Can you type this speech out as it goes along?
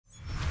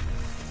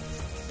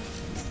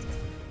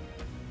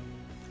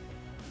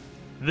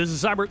This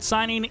is TheArbiter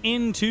signing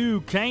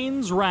into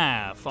Kane's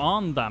Wrath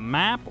on the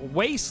map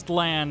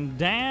Wasteland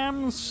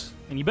Dams.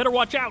 And you better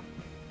watch out.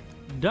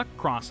 Duck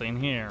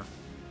crossing here.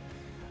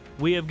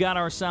 We have got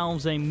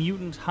ourselves a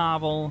mutant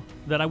hovel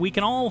that we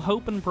can all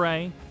hope and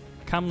pray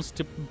comes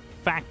to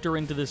factor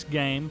into this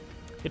game.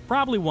 It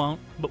probably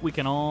won't, but we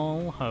can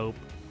all hope.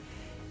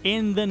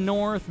 In the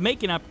north,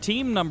 making up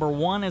team number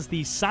 1 as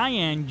the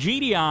Cyan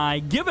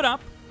GDI. Give it up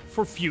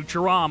for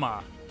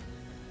Futurama.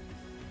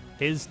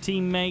 His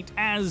teammate,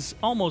 as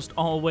almost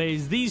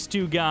always, these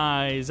two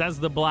guys, as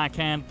the black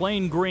hand,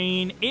 playing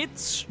green,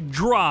 it's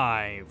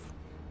Drive.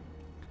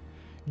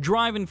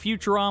 Drive and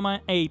Futurama,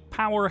 a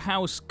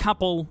powerhouse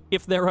couple,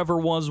 if there ever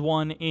was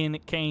one in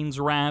Kane's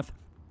Wrath.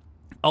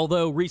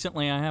 Although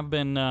recently I have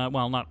been,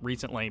 well, not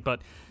recently,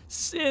 but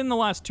in the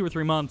last 2 or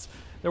 3 months,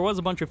 there was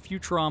a bunch of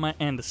Futurama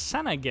and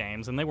Senna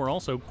games, and they were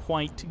also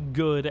quite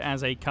good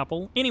as a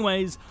couple.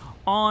 Anyways,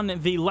 on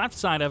the left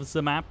side of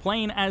the map,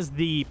 playing as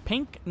the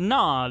pink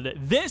nod,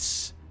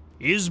 this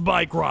is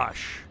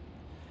BikeRush.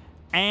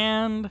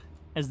 And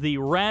as the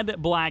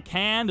red-black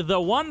hand, the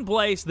one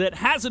place that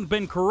hasn't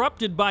been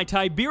corrupted by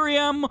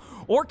Tiberium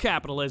or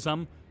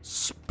capitalism,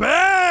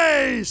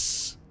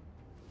 Space!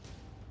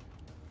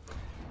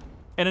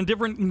 In a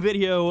different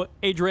video,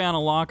 Adriana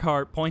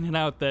Lockhart pointed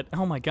out that,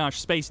 oh my gosh,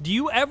 Space, do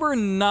you ever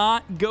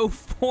not go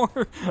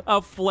for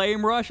a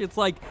flame rush? It's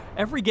like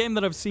every game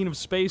that I've seen of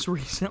Space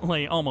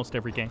recently, almost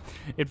every game,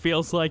 it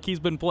feels like he's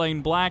been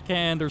playing Black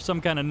Hand or some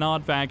kind of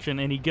nod faction,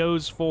 and he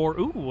goes for,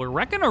 ooh, a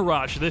Reckoner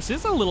Rush. This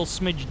is a little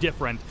smidge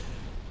different.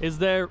 Is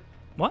there,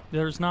 what?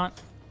 There's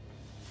not,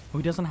 oh,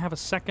 he doesn't have a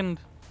second,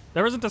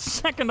 there isn't a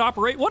second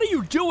operate. What are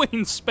you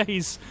doing,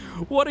 Space?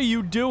 What are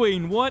you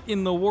doing? What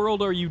in the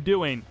world are you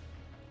doing?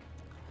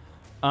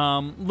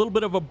 Little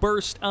bit of a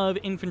burst of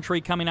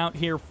infantry coming out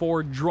here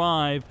for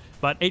Drive,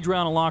 but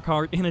Adriana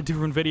Lockhart in a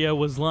different video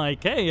was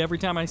like, hey, every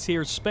time I see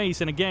her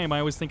Space in a game, I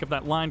always think of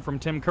that line from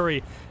Tim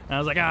Curry. And I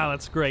was like, ah,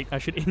 that's great. I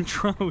should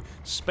intro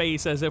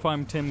Space as if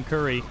I'm Tim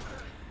Curry.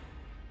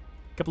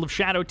 A couple of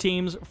shadow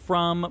teams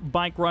from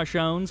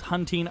BikeRushOwnz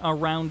hunting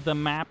around the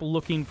map,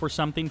 looking for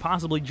something,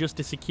 possibly just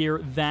to secure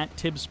that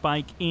tib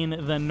spike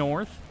in the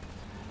north.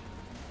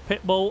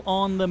 Pitbull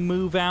on the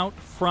move out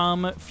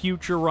from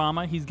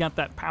Futurama. He's got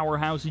that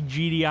powerhouse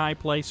GDI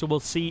play, so we'll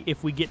see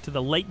if we get to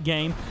the late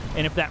game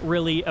and if that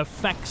really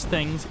affects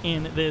things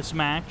in this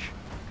match.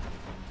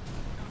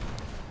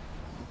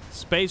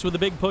 Space with a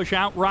big push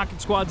out. Rocket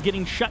Squad's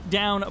getting shut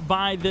down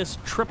by this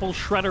triple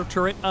shredder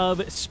turret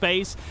of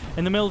Space,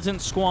 and the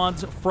militant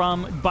squads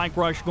from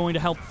BikeRush going to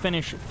help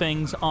finish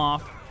things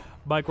off.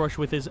 BikeRush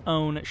with his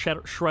own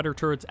shredder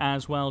turrets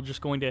as well,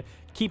 just going to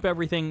keep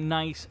everything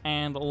nice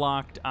and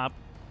locked up.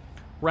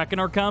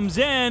 Reckoner comes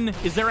in.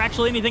 Is there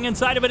actually anything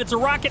inside of it? It's a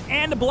rocket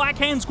and a black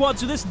hand squad,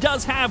 so this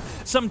does have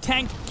some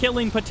tank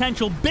killing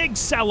potential. Big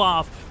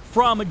sell-off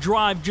from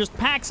Drive. Just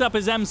packs up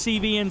his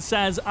MCV and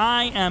says,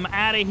 I am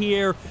out of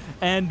here.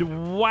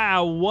 And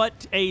wow,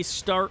 what a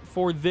start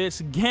for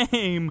this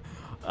game.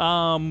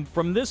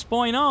 From this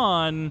point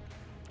on,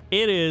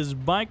 it is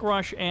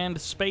BikeRush and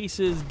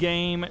Space's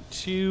game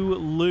to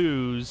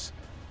lose.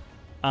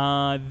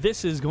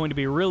 This is going to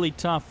be really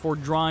tough for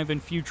Drive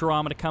and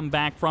Futurama to come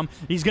back from.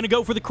 He's going to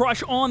go for the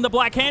crush on the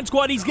Black Hand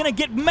Squad. He's going to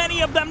get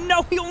many of them.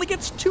 No, he only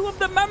gets 2 of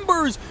the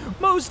members.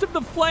 Most of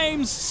the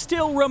flames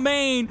still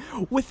remain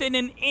within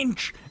an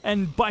inch.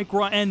 And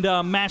BikeRush and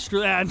Master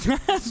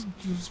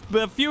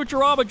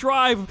Futurama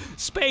Drive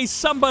Space.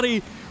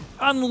 Somebody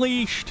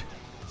unleashed.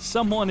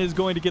 Someone is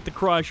going to get the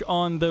crush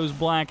on those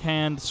Black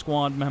Hand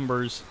Squad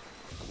members.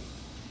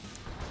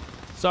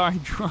 Sorry,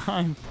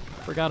 Drive.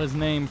 Forgot his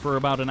name for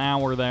about an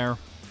hour there.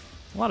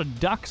 A lot of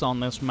ducks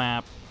on this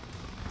map.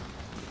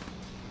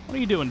 What are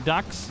you doing,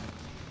 ducks?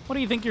 What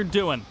do you think you're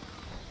doing?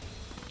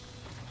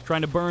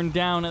 Trying to burn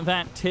down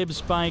that tib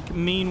spike.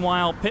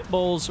 Meanwhile,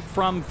 Pitbulls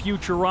from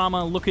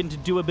Futurama looking to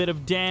do a bit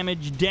of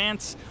damage.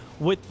 Dance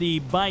with the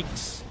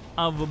bikes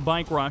of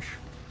BikeRush.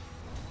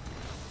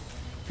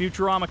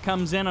 Futurama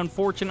comes in.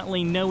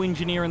 Unfortunately, no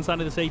engineer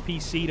inside of this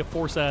APC to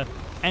force a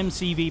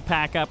MCV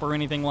pack up or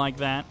anything like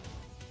that.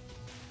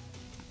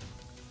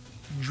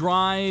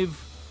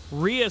 Drive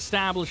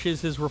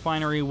reestablishes his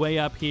refinery way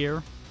up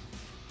here.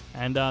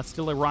 And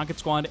still a Rocket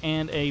Squad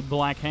and a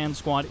Black Hand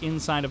Squad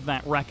inside of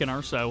that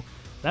Reckoner. So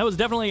that was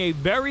definitely a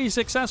very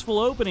successful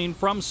opening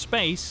from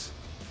Space,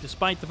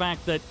 despite the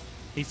fact that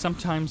he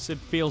sometimes, it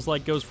feels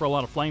like, goes for a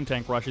lot of flame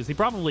tank rushes. He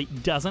probably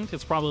doesn't.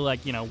 It's probably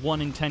like, you know, 1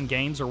 in 10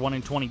 games or 1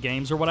 in 20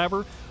 games or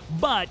whatever.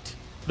 But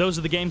those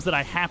are the games that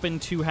I happen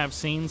to have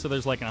seen, so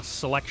there's like a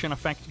selection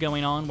effect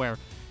going on where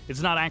it's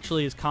not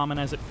actually as common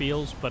as it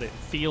feels, but it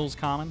feels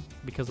common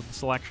because of the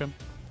selection.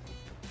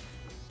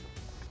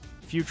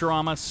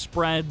 Futurama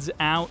spreads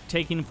out,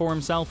 taking for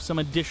himself some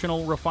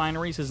additional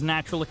refineries. His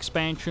natural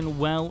expansion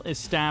well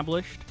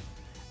established.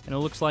 And it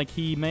looks like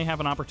he may have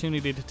an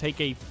opportunity to take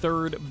a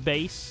 3rd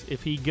base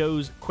if he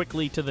goes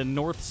quickly to the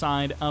north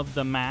side of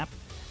the map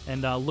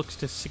and looks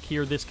to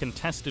secure this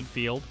contested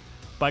field.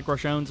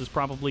 BikeRushOwnz is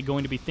probably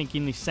going to be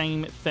thinking the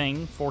same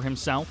thing for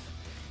himself.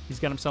 He's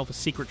got himself a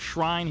secret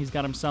shrine. He's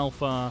got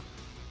himself, I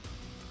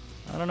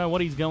don't know what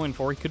he's going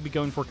for. He could be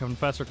going for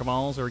Confessor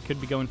Cabals, or he could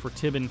be going for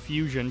Tib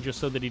Infusion, just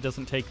so that he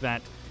doesn't take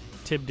that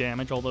Tib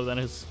damage, although that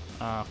is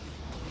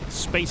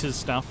Space's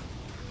stuff.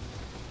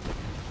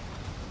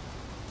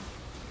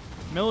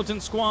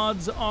 Militant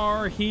squads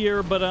are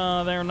here,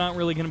 but they're not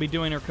really going to be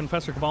doing, or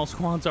Confessor Cabal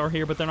squads are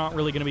here, but they're not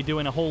really going to be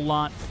doing a whole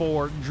lot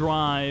for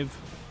Drive.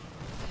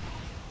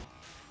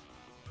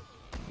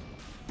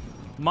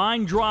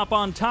 Mine drop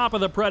on top of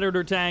the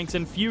Predator tanks,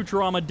 and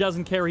Futurama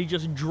doesn't care. He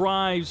just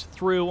drives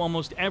through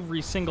almost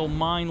every single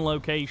mine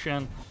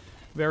location.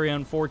 Very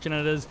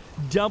unfortunate as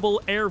double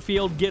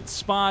airfield gets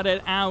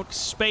spotted out.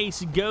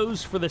 Space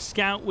goes for the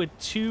scout with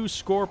 2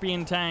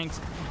 Scorpion tanks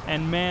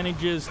and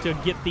manages to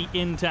get the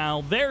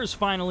intel. There's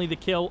finally the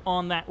kill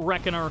on that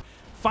Reckoner.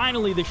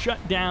 Finally the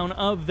shutdown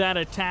of that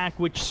attack,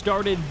 which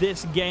started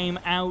this game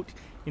out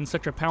in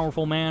such a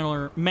powerful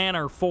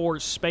manner for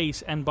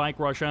Space and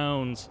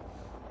BikeRushOwnz.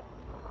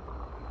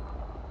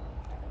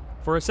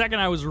 For a second,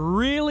 I was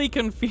really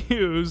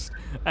confused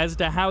as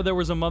to how there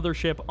was a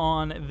mothership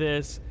on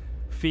this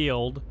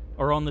field,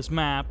 or on this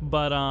map,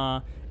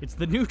 but it's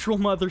the neutral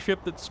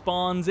mothership that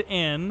spawns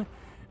in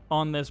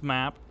on this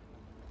map.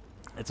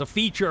 It's a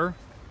feature.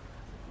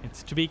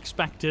 It's to be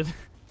expected.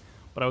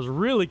 But I was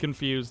really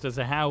confused as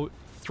to how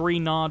 3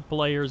 NOD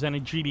players and a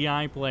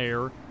GDI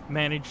player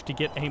managed to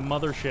get a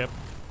mothership.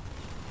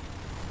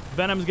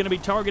 Venom's going to be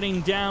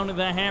targeting down the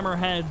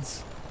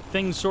Hammerheads.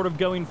 Things sort of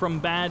going from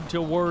bad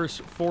to worse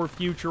for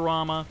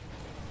Futurama.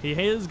 He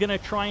is going to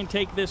try and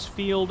take this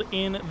field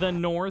in the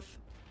north.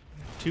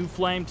 2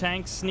 flame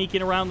tanks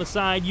sneaking around the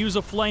side. Use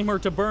a flamer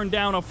to burn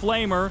down a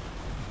flamer.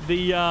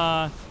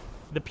 The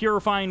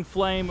purifying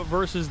flame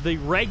versus the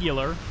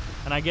regular.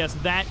 And I guess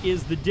that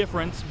is the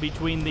difference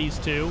between these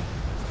two.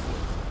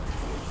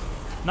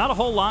 Not a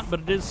whole lot, but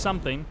it is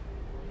something.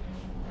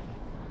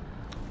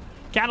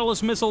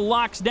 Catalyst missile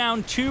locks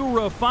down 2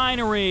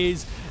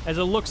 refineries, as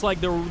it looks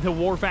like the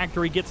War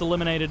Factory gets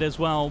eliminated as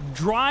well.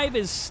 Drive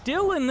is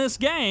still in this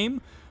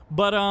game,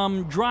 but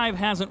Drive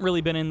hasn't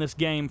really been in this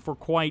game for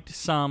quite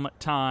some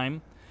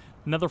time.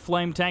 Another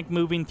flame tank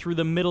moving through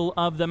the middle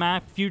of the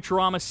map.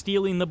 Futurama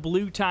stealing the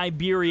blue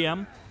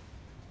Tiberium.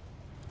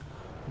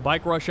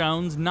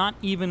 BikeRushOwnz not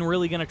even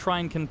really going to try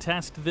and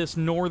contest this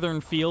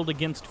northern field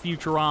against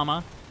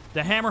Futurama.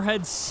 The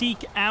Hammerheads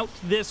seek out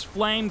this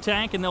flame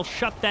tank, and they'll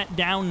shut that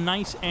down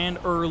nice and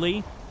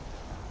early.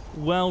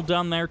 Well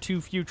done there to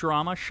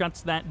Futurama. Shuts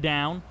that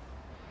down.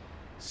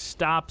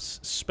 Stops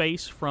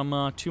Space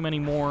from too many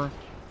more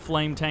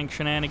flame tank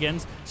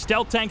shenanigans.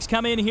 Stealth tanks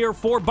come in here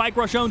for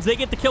BikeRushOwnz. They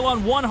get the kill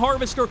on 1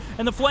 Harvester,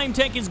 and the flame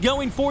tank is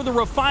going for the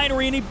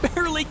refinery, and he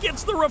barely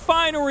gets the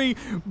refinery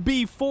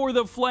before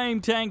the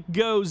flame tank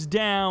goes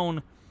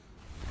down.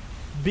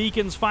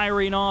 Beacons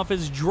firing off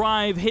as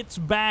Drive hits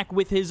back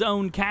with his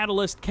own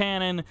catalyst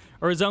cannon,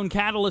 or his own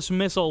catalyst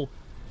missile.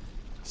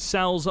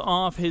 Sells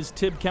off his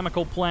Tib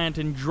chemical plant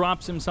and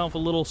drops himself a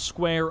little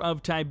square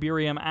of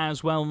Tiberium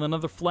as well. And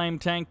another flame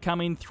tank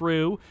coming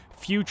through.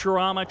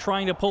 Futurama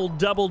trying to pull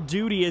double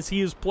duty as he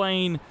is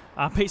playing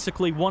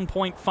basically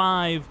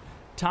 1.5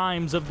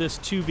 times of this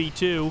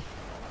 2v2.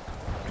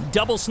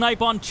 Double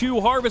snipe on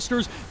 2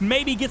 Harvesters.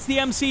 Maybe gets the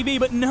MCV,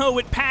 but no,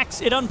 it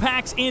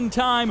unpacks in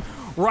time.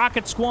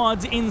 Rocket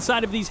squads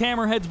inside of these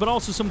Hammerheads, but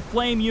also some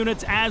flame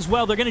units as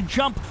well. They're going to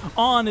jump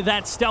on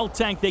that stealth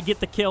tank. They get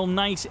the kill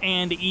nice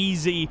and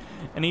easy.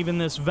 And even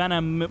this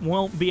Venom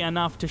won't be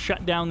enough to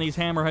shut down these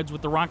Hammerheads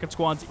with the rocket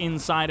squads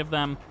inside of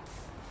them.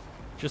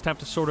 Just have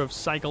to sort of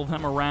cycle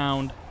them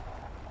around.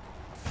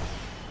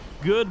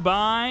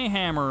 Goodbye,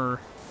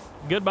 Hammer.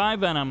 Goodbye,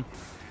 Venom.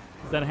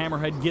 That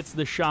Hammerhead gets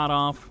the shot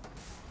off.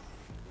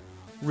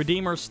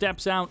 Redeemer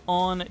steps out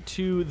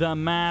onto the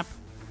map.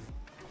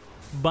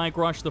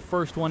 BikeRush, the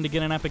first one to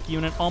get an epic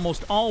unit.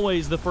 Almost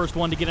always the first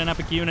one to get an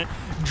epic unit.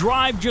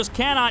 Drive just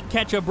cannot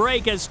catch a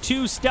break as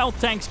 2 stealth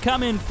tanks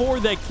come in for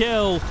the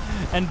kill.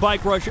 And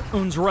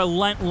BikeRushOwnz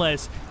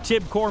relentless.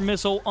 Tib core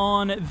missile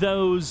on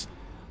those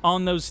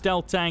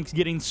stealth tanks,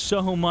 getting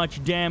so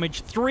much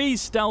damage. 3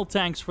 stealth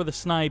tanks for the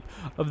snipe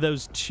of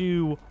those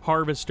 2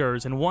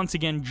 Harvesters. And once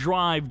again,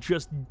 Drive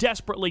just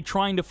desperately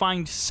trying to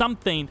find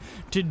something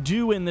to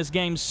do in this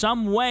game,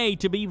 some way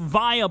to be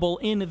viable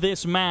in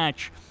this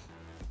match.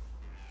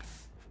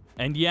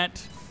 And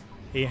yet,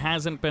 he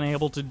hasn't been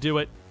able to do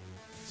it.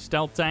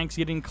 Stealth tanks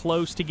getting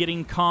close to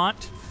getting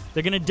caught.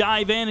 They're going to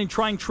dive in and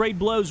try and trade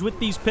blows with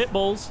these pit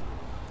bulls.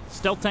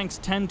 Stealth tanks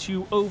tend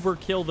to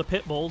overkill the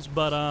pit bulls,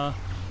 but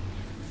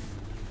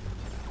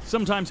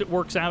sometimes it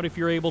works out if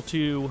you're able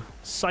to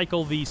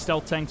cycle the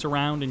stealth tanks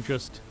around and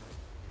just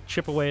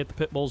chip away at the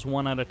pit bulls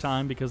one at a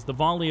time, because the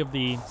volley of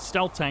the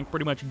stealth tank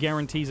pretty much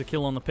guarantees a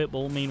kill on the pit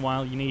bull.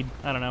 Meanwhile, you need,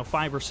 I don't know,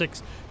 5 or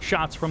 6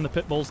 shots from the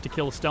pit bulls to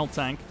kill a stealth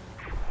tank.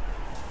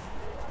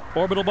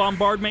 Orbital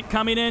bombardment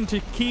coming in to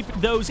keep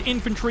those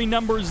infantry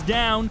numbers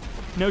down.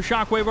 No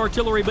shockwave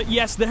artillery, but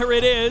yes, there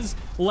it is.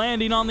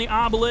 Landing on the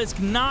obelisk,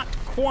 not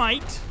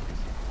quite.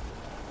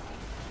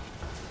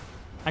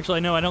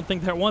 Actually, no, I don't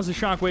think there was a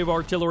shockwave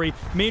artillery.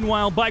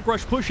 Meanwhile,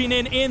 BikeRush pushing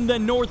in the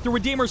north. The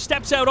Redeemer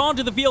steps out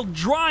onto the field.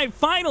 Drive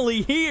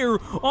finally here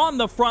on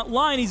the front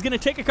line. He's going to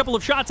take a couple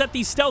of shots at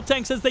these stealth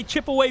tanks as they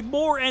chip away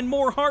more and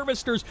more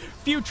harvesters.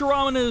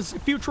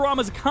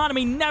 Futurama's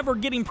economy never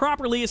getting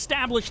properly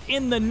established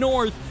in the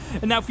north.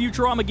 And now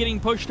Futurama getting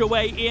pushed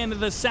away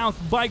in the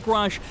south.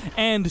 BikeRush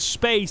and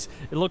Space.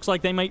 It looks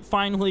like they might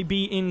finally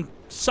be in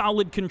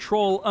solid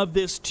control of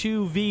this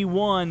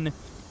 2v1.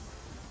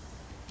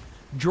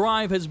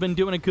 Drive has been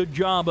doing a good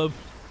job of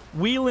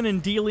wheeling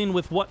and dealing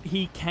with what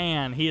he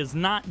can. He has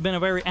not been a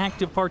very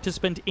active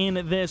participant in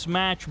this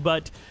match,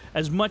 but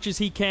as much as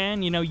he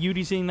can, you know,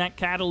 using that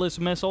catalyst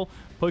missile,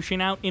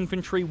 pushing out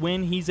infantry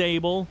when he's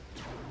able.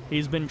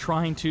 He's been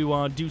trying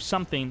to do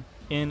something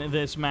in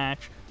this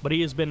match, but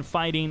he has been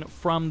fighting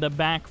from the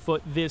back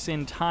foot this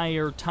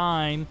entire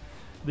time.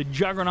 The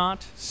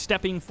Juggernaut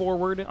stepping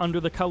forward under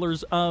the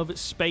colors of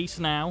Space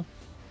now.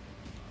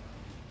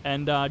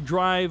 And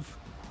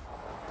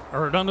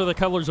under the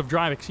colors of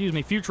Drive, excuse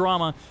me,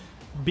 Futurama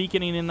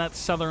beaconing in that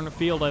southern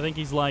field. I think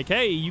he's like,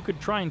 hey, you could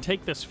try and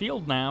take this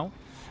field now.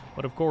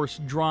 But of course,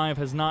 Drive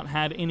has not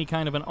had any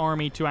kind of an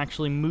army to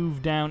actually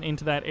move down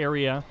into that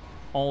area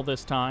all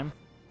this time.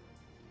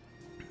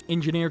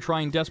 Engineer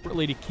trying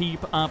desperately to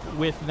keep up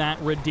with that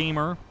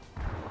Redeemer.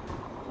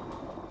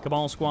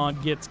 Cabal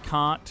Squad gets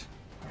caught.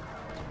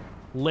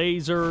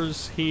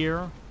 Lasers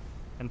here.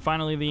 And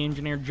finally, the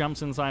Engineer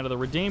jumps inside of the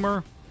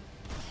Redeemer,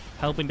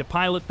 helping to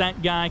pilot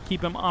that guy,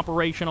 keep him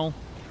operational.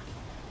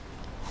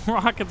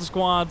 Rocket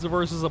squads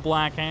versus a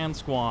Black Hand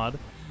squad.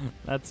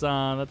 That's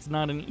not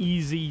an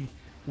easy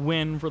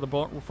win for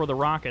the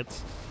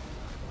Rockets.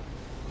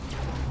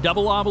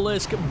 Double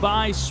obelisk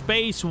by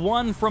Space,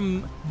 one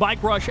from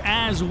BikeRush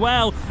as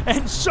well,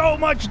 and so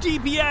much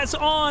DPS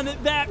on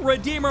that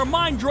Redeemer.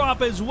 Mine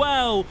drop as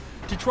well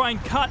to try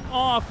and cut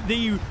off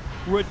the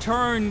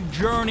return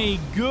journey.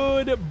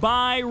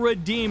 Goodbye,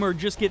 Redeemer.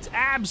 Just gets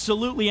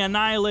absolutely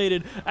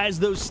annihilated as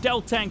those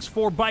stealth tanks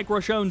for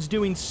BikeRushOwnz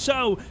doing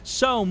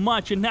so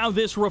much. And now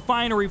this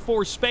refinery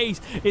for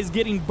Space is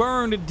getting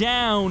burned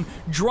down.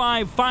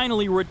 Drive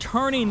finally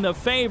returning the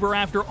favor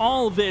after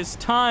all this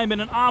time,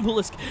 and an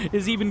obelisk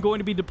is even going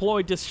to be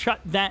deployed to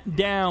shut that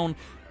down.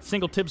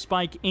 Single tip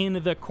spike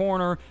in the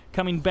corner,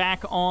 coming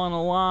back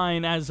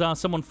online as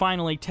someone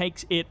finally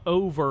takes it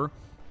over.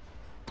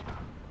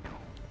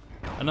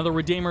 Another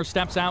Redeemer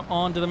steps out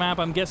onto the map.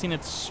 I'm guessing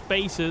it's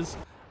Space's.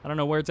 I don't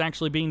know where it's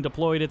actually being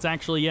deployed. It's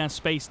actually, yeah,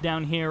 Space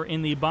down here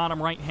in the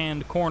bottom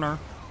right-hand corner.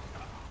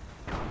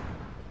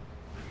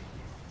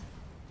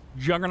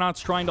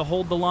 Juggernaut's trying to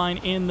hold the line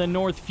in the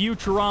north.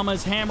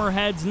 Futurama's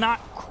hammerheads not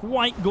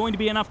quite going to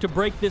be enough to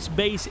break this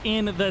base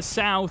in the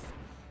south.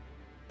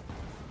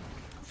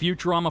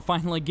 Futurama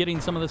finally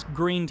getting some of this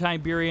green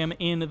Tiberium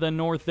in the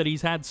north that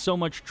he's had so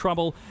much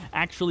trouble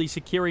actually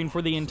securing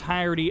for the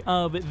entirety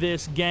of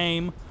this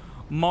game.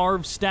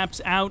 Marv steps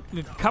out.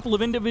 A couple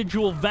of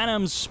individual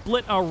Venoms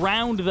split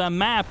around the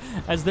map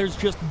as there's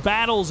just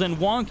battles and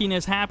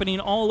wonkiness happening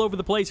all over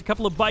the place. A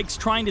couple of bikes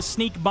trying to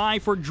sneak by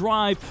for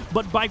Drive,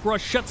 but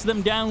BikeRush shuts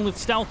them down with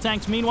stealth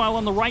tanks. Meanwhile,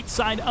 on the right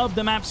side of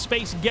the map,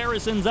 Space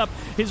garrisons up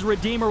his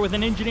Redeemer with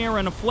an Engineer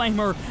and a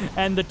Flamer,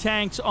 and the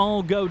tanks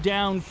all go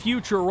down.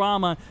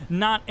 Futurama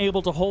not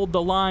able to hold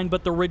the line,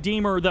 but the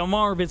Redeemer, the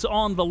Marv, is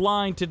on the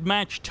line to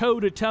match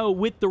toe-to-toe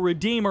with the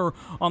Redeemer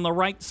on the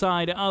right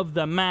side of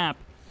the map.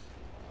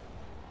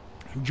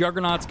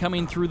 Juggernauts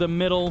coming through the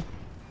middle.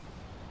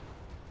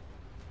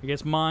 I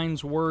guess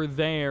mines were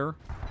there.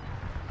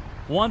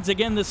 Once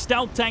again, the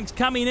stealth tanks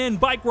coming in.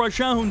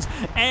 BikeRushOwnz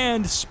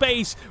and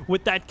Space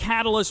with that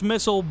catalyst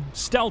missile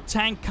stealth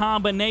tank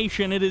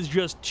combination. It is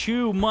just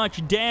too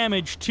much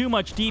damage, too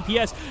much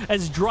DPS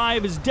as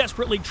Drive is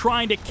desperately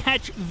trying to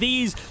catch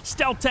these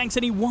stealth tanks,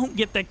 and he won't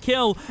get the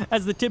kill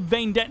as the tip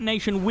vein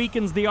detonation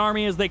weakens the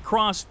army as they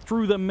cross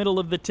through the middle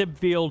of the tip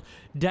field,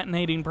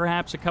 detonating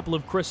perhaps a couple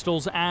of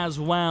crystals as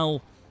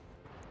well.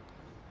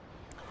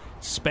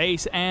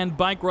 Space and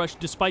BikeRush,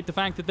 despite the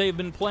fact that they've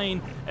been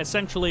playing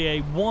essentially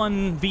a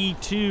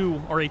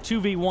 1v2 or a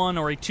 2v1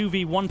 or a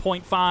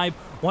 2v1.5,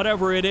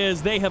 whatever it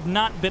is, they have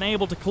not been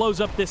able to close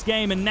up this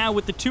game. And now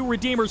with the two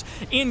Redeemers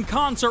in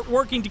concert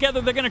working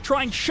together, they're going to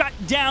try and shut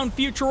down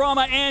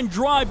Futurama and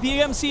Drive. The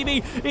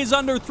MCV is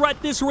under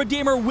threat. This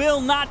Redeemer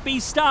will not be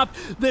stopped.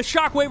 The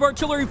Shockwave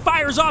Artillery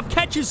fires off,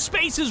 catches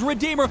Space's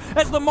Redeemer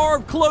as the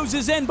Marv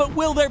closes in, but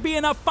will there be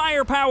enough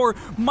firepower?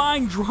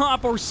 Mine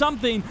drop or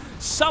something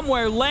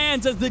somewhere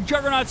lands as the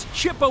Juggernauts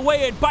chip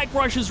away at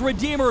BikeRush's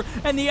Redeemer,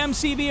 and the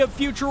MCV of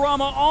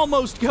Futurama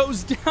almost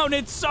goes down.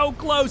 It's so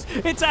close.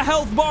 It's a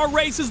health bar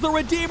race as the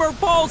Redeemer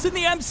falls and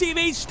the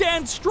MCV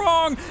stands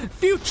strong.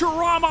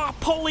 Futurama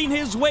pulling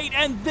his weight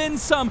and then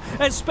some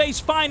as Space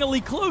finally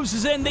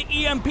closes in. The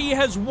EMP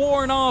has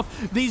worn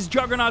off. These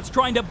Juggernauts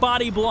trying to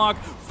body block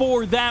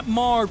for that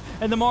Marv,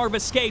 and the Marv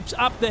escapes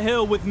up the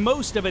hill with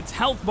most of its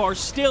health bar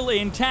still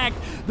intact.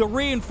 The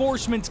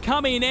reinforcements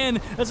coming in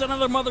as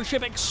another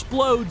mothership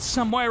explodes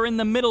somewhere in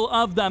the middle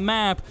of the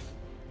map.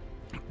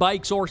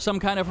 bikes or some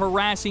kind of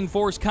harassing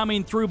force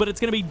coming through, but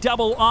it's going to be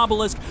double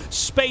obelisk.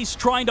 Space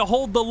trying to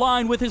hold the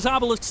line with his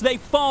obelisks. They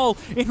fall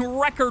in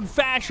record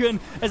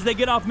fashion as they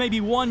get off maybe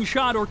one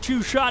shot or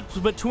two shots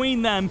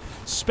between them.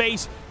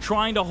 Space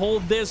trying to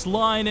hold this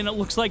line, and it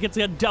looks like it's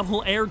a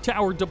double air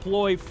tower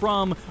deploy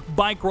from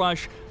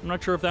BikeRush. I'm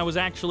not sure if that was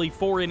actually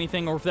for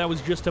anything or if that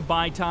was just to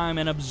buy time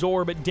and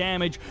absorb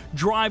damage.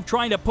 Drive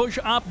trying to push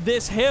up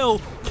this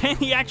hill. Can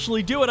he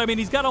actually do it? I mean,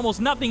 he's got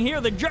almost nothing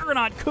here. The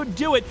Juggernaut could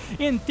do it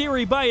in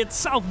theory by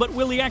itself, but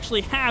will he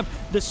actually have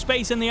the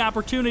space and the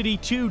opportunity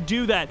to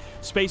do that?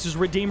 Space's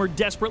Redeemer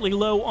desperately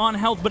low on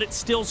health, but it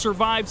still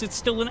survives. It's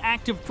still an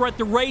active threat.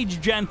 The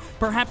Rage Gen,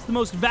 perhaps the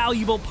most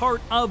valuable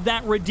part of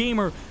that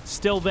Redeemer,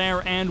 still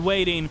there and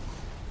waiting.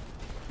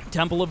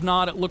 Temple of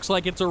Nod, it looks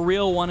like it's a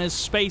real one as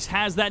Space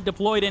has that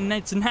deployed, and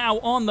it's now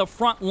on the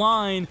front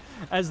line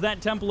as that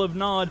Temple of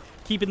Nod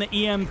keeping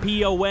the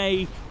EMP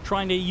away,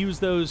 trying to use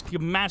those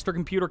master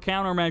computer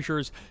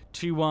countermeasures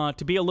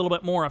to be a little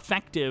bit more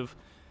effective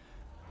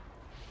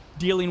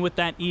dealing with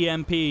that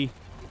EMP.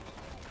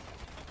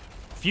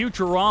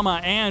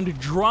 Futurama and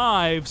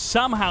Drive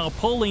somehow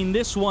pulling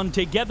this one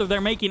together.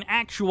 They're making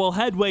actual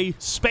headway.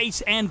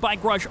 Space and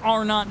BikeRush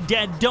are not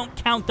dead. Don't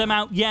count them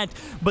out yet,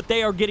 but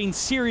they are getting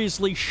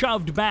seriously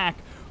shoved back.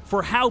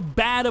 For how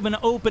bad of an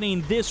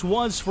opening this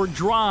was for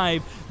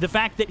Drive, the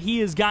fact that he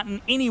has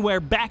gotten anywhere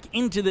back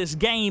into this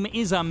game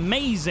is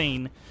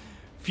amazing.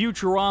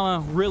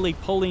 Futurama really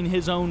pulling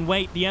his own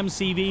weight. The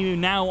MCV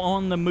now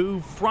on the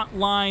move. Front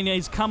line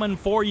is coming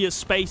for you,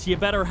 Space. You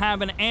better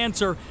have an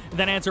answer.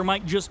 That answer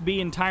might just be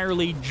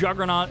entirely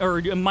Juggernaut, or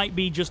it might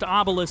be just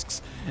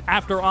obelisks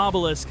after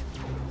obelisk.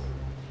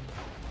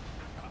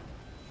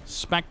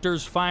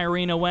 Spectres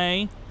firing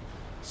away.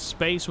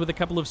 Space with a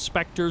couple of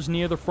Spectres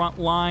near the front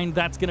line.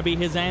 That's going to be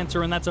his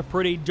answer, and that's a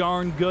pretty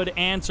darn good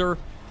answer.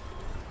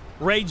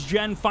 Rage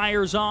Gen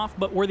fires off,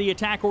 but were the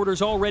attack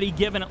orders already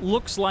given? It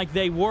looks like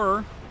they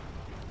were.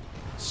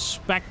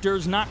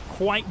 Spectre's not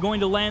quite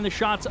going to land the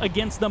shots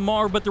against the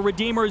Marv, but the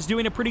Redeemer is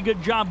doing a pretty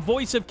good job.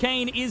 Voice of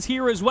Kane is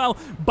here as well.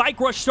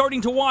 BikeRush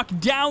starting to walk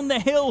down the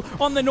hill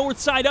on the north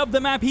side of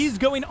the map. He's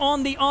going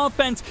on the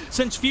offense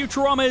since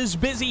Futurama is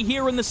busy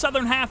here in the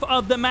southern half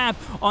of the map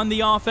on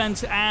the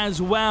offense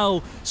as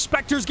well.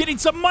 Spectre's getting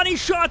some money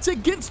shots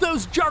against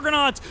those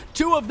Juggernauts.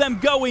 Two of them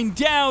going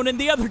down, and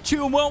the other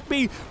two won't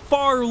be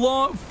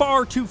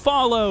far to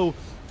follow.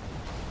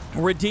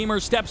 Redeemer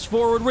steps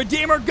forward.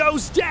 Redeemer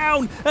goes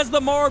down as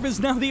the Marv is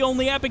now the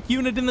only epic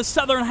unit in the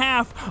southern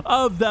half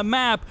of the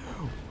map.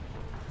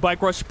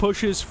 BikeRush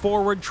pushes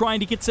forward, trying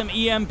to get some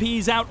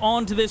EMPs out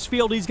onto this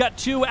field. He's got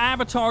two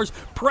avatars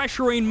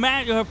pressuring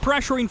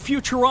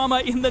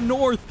Futurama in the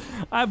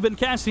north. I've been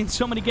casting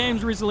so many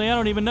games recently, I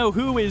don't even know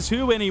who is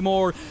who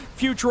anymore.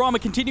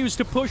 Futurama continues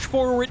to push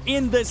forward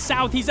in the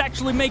south. He's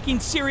actually making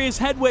serious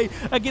headway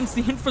against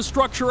the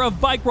infrastructure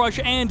of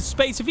BikeRush and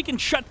Space. If he can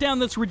shut down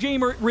this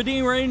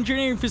Redeemer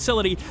engineering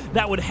facility,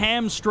 that would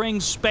hamstring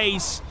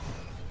Space.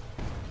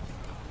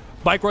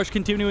 BikeRush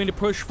continuing to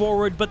push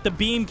forward, but the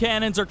beam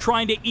cannons are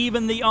trying to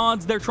even the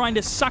odds. They're trying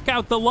to suck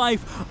out the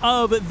life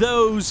of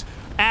those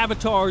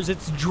avatars.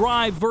 It's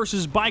Drive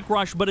versus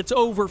BikeRush, but it's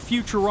over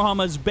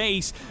Futurama's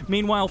base.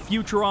 Meanwhile,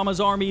 Futurama's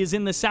army is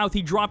in the south.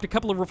 He dropped a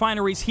couple of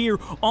refineries here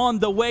on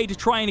the way to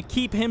try and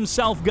keep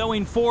himself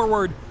going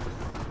forward.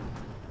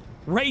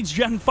 Rage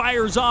Gen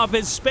fires off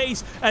as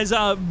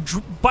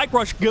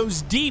BikeRush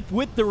goes deep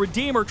with the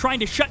Redeemer,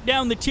 trying to shut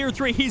down the Tier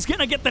 3. He's going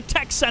to get the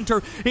tech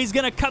center. He's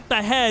going to cut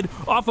the head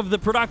off of the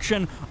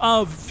production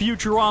of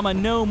Futurama.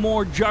 No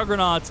more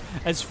Juggernauts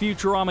as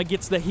Futurama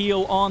gets the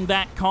heel on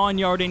that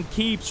Conyard and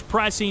keeps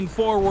pressing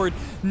forward.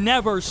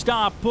 Never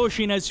stop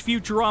pushing as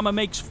Futurama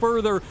makes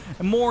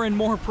more and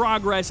more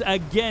progress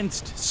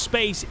against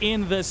Space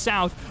in the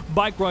south.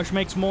 BikeRush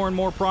makes more and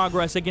more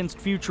progress against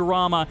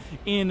Futurama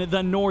in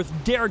the north.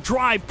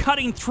 Drive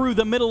cutting through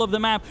the middle of the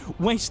map.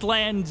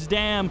 Wasteland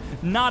Dams,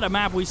 not a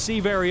map we see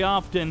very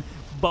often,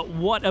 but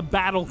what a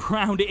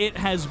battleground it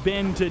has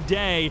been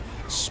today.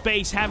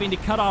 Space having to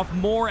cut off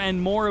more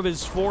and more of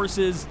his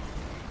forces.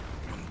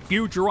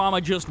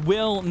 Futurama just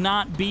will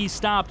not be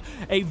stopped.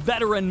 A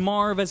veteran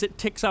Marv as it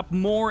ticks up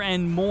more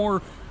and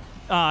more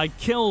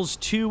kills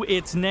to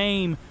its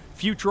name.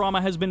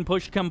 Futurama has been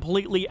pushed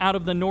completely out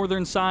of the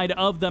northern side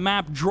of the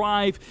map.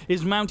 Drive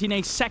is mounting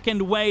a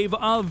second wave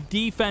of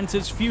defense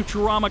as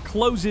Futurama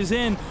closes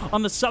in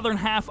on the southern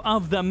half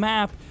of the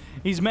map.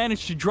 He's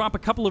managed to drop a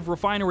couple of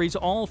refineries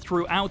all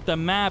throughout the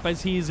map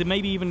as he's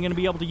maybe even going to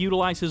be able to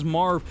utilize his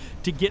Marv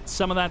to get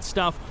some of that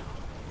stuff,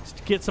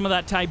 to get some of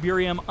that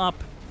Tiberium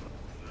up.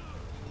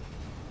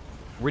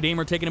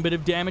 Redeemer taking a bit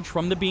of damage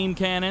from the beam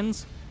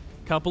cannons.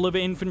 Couple of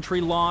infantry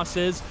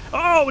losses.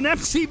 Oh, an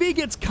MCV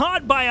gets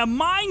caught by a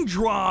mine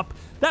drop.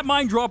 That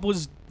mine drop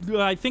was,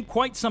 I think,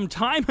 quite some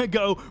time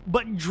ago,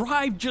 but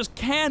Drive just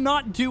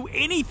cannot do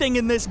anything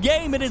in this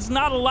game. It is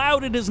not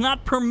allowed, it is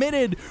not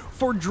permitted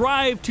for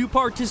Drive to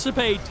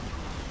participate.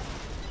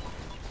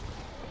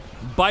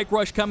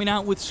 BikeRush coming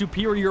out with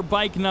superior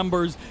bike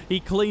numbers. He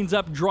cleans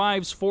up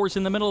Drive's force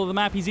in the middle of the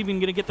map. He's even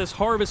going to get this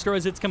Harvester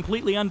as it's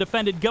completely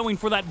undefended, going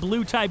for that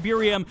blue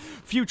Tiberium.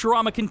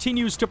 Futurama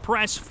continues to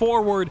press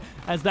forward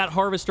as that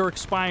Harvester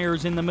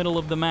expires in the middle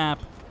of the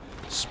map.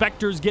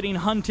 Spectre's getting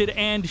hunted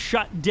and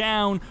shut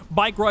down.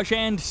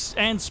 BikeRush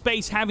and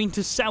Space having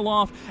to sell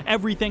off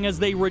everything as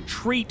they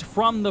retreat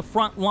from the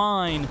front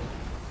line,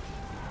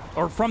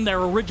 or from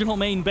their original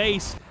main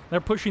base.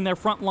 They're pushing their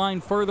front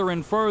line further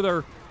and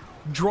further.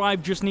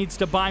 Drive just needs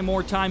to buy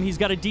more time. He's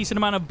got a decent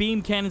amount of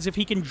beam cannons. If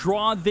he can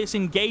draw this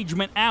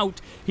engagement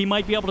out, he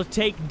might be able to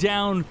take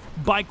down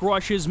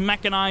BikeRush's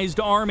mechanized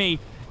army.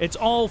 It's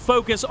all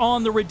focus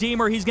on the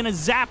Redeemer. He's going to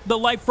zap the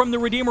life from the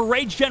Redeemer.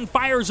 Rage Gen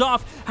fires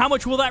off. How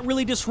much will that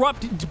really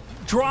disrupt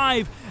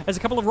Drive as a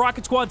couple of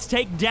rocket squads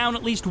take down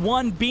at least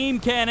one beam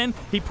cannon?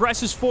 He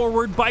presses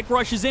forward.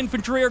 BikeRush's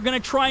infantry are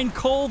going to try and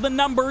cull the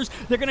numbers.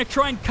 They're going to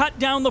try and cut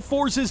down the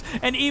forces,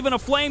 and even a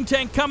flame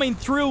tank coming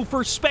through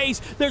for Space.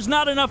 There's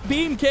not enough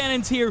beam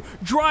cannons here.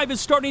 Drive is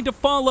starting to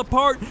fall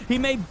apart. He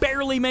may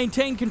barely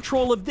maintain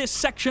control of this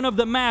section of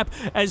the map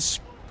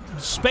as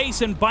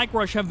Space and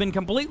BikeRush have been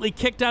completely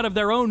kicked out of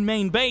their own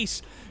main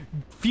base.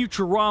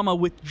 Futurama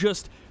with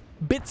just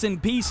bits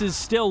and pieces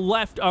still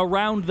left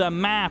around the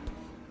map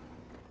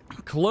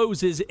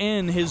closes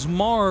in. His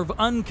Marv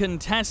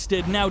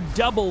uncontested, now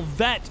double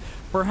vet,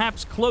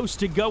 perhaps close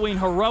to going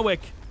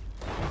heroic.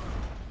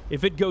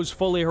 If it goes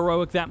fully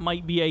heroic, that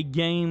might be a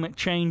game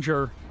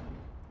changer.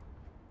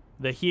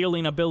 The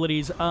healing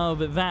abilities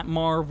of that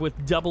Marv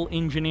with double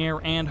engineer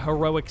and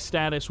heroic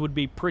status would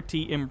be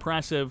pretty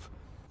impressive.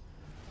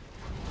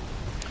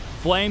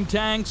 Flame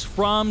tanks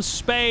from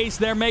Space,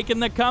 they're making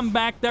the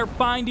comeback, they're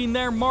finding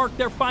their mark,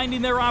 they're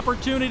finding their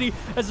opportunity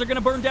as they're going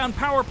to burn down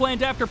power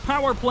plant after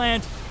power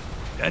plant.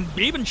 And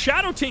even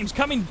Shadow Team's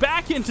coming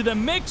back into the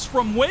mix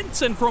from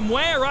whence and from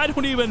where, I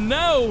don't even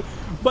know.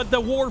 But the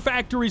War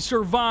Factory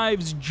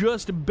survives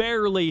just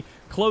barely,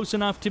 close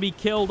enough to be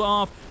killed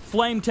off.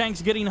 Flame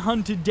tanks getting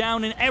hunted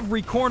down in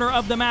every corner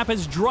of the map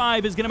as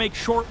Drive is going to make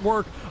short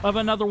work of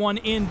another one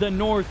in the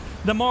north.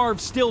 The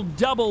Marv still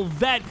double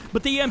vet,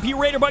 but the EMP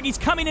Raider Buggies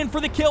coming in for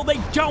the kill. They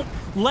don't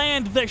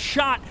land the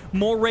shot.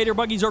 More Raider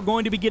Buggies are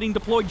going to be getting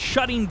deployed.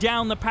 Shutting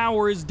down the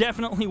power is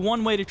definitely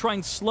one way to try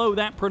and slow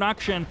that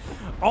production.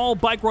 All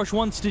BikeRush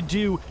wants to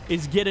do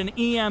is get an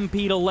EMP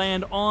to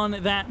land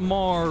on that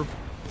Marv.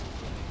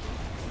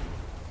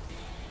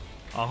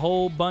 A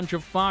whole bunch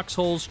of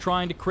foxholes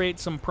trying to create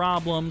some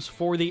problems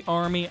for the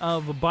army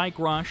of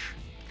BikeRush.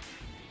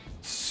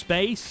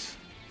 Space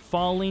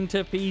falling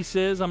to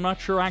pieces. I'm not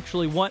sure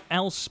actually what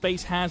else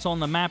Space has on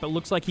the map. It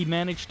looks like he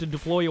managed to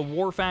deploy a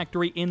war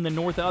factory in the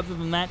north. Other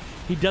than that,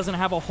 he doesn't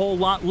have a whole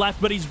lot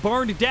left, but he's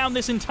burned down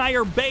this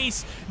entire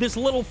base. This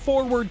little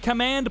forward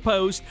command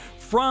post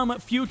from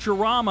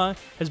Futurama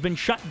has been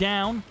shut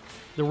down.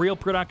 The real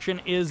production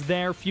is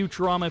there.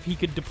 Futurama, if he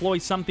could deploy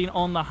something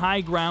on the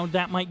high ground,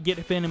 that might get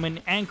him an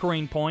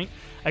anchoring point.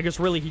 I guess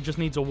really he just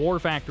needs a war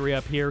factory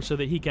up here so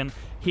that he can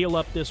heal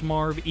up this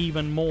Marv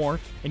even more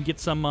and get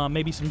some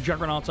maybe some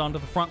Juggernauts onto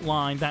the front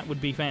line. That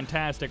would be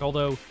fantastic.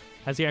 Although,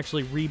 has he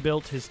actually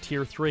rebuilt his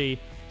Tier 3?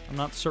 I'm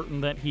not certain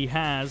that he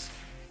has.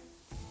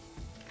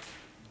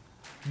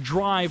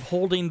 Drive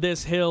holding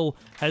this hill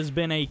has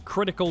been a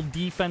critical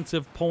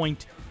defensive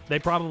point. They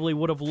probably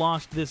would have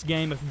lost this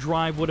game if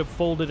Drive would have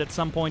folded at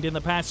some point in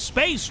the past.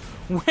 Space!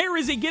 Where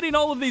is he getting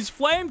all of these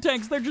flame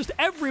tanks? They're just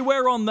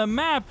everywhere on the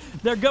map.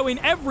 They're going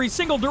every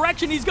single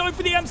direction. He's going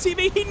for the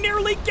MCV. He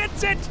nearly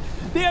gets it!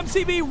 The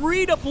MCV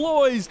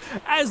redeploys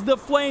as the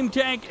flame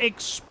tank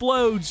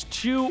explodes.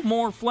 Two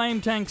more flame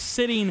tanks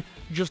sitting,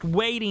 just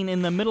waiting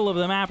in the middle of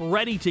the map,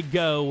 ready to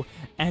go.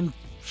 And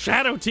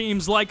Shadow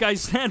Teams, like I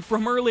said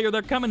from earlier,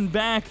 they're coming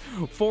back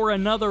for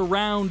another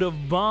round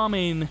of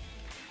bombing.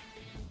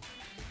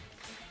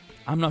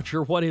 I'm not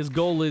sure what his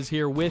goal is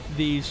here with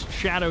these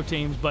Shadow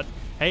Teams, but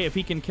hey, if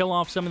he can kill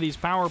off some of these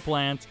power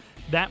plants,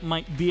 that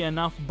might be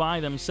enough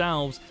by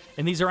themselves.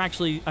 And these are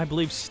actually, I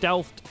believe,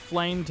 stealthed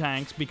flame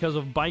tanks because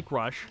of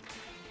BikeRush.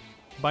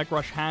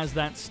 BikeRush has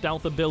that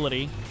stealth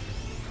ability.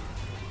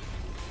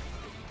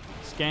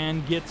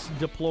 Scan gets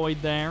deployed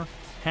there.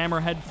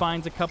 Hammerhead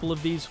finds a couple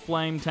of these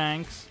flame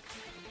tanks.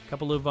 A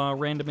couple of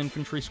random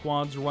infantry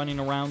squads running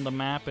around the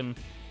map and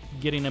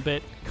getting a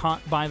bit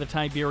caught by the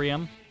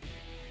Tiberium.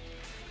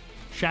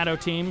 Shadow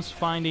Teams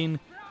finding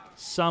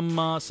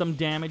some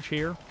damage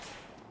here.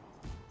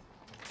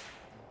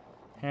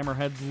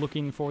 Hammerhead's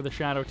looking for the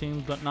Shadow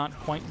Teams, but not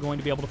quite going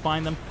to be able to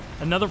find them.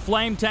 Another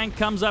flame tank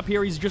comes up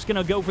here. He's just going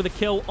to go for the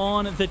kill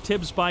on the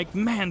Tib Spike.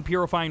 Man,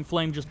 Purifying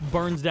Flame just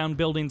burns down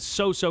buildings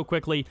so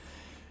quickly.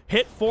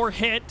 Hit for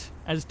hit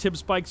as Tib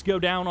Spikes go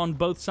down on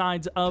both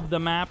sides of the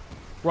map.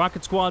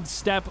 Rocket Squads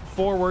step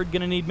forward.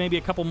 Going to need maybe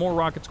a couple more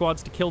Rocket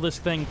Squads to kill this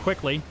thing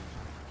quickly.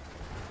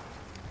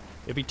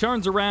 If he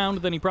turns around,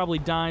 then he probably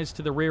dies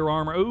to the rear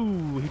armor.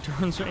 Ooh, he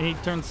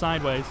turns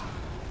sideways.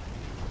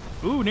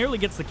 Ooh, nearly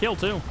gets the kill,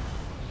 too.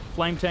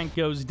 Flame tank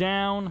goes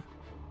down.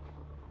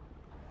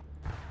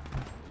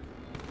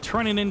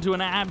 turning into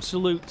an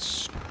absolute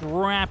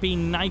scrappy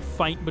knife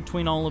fight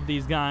between all of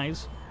these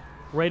guys.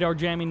 Radar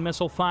jamming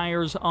missile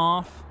fires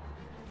off.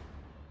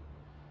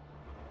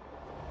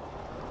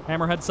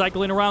 Hammerhead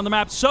cycling around the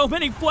map. So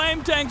many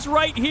flame tanks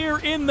right here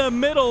in the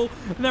middle.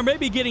 And they're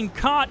maybe getting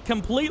caught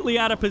completely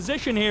out of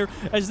position here,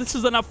 as this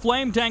is enough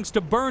flame tanks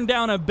to burn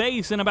down a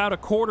base in about a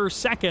quarter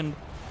second.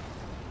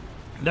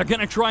 They're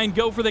going to try and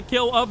go for the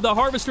kill of the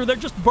Harvester. They're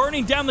just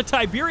burning down the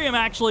Tiberium,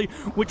 actually,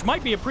 which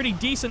might be a pretty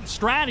decent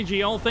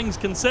strategy, all things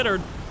considered.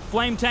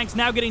 Flame tanks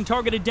now getting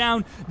targeted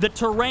down. The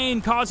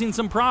terrain causing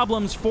some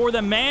problems for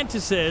the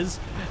Mantises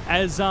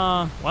as,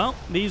 well,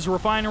 these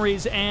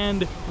refineries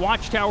and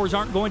watchtowers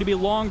aren't going to be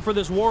long for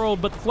this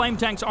world, but the flame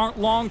tanks aren't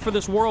long for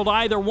this world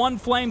either. One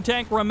flame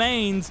tank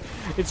remains.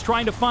 It's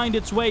trying to find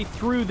its way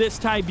through this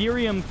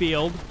Tiberium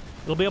field.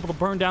 It'll be able to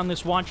burn down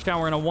this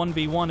watchtower in a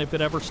 1v1 if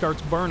it ever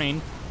starts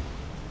burning.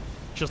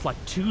 Just like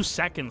 2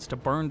 seconds to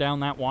burn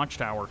down that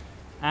watchtower.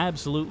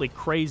 Absolutely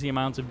crazy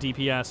amounts of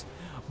DPS.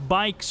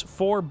 Bikes,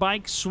 4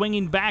 bikes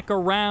swinging back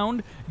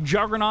around.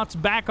 Juggernaut's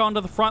back onto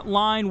the front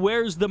line.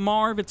 Where's the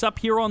Marv? It's up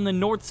here on the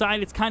north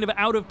side. It's kind of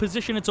out of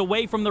position. It's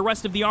away from the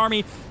rest of the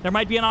army. There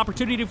might be an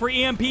opportunity for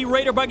EMP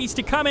Raider buggies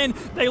to come in.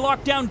 They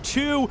lock down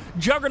 2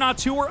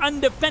 Juggernauts who were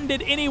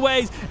undefended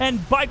anyways, and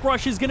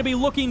BikeRush is going to be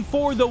looking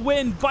for the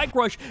win.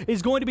 BikeRush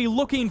is going to be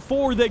looking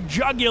for the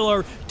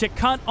jugular to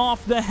cut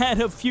off the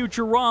head of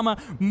Futurama,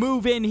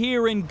 move in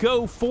here and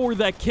go for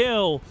the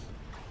kill.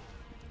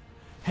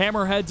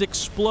 Hammerheads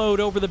explode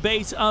over the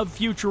base of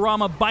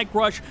Futurama.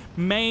 BikeRush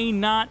may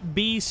not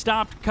be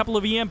stopped. A couple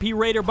of EMP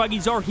Raider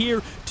buggies are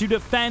here to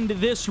defend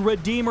this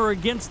Redeemer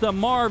against the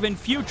Marv, and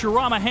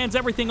Futurama hands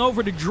everything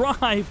over to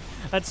Drive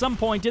at some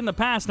point in the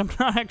past. I'm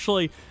not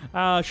actually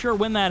sure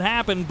when that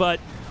happened, but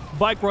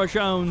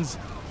BikeRushOwnz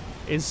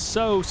is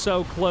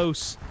so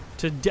close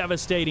to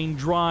devastating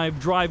Drive.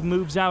 Drive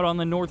moves out on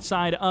the north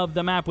side of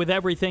the map with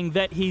everything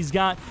that he's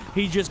got.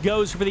 He just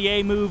goes for the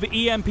A move.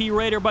 EMP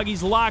Raider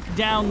buggies lock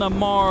down the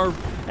Marv,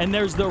 and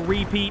there's the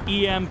repeat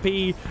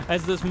EMP,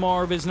 as this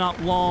Marv is not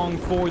long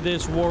for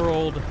this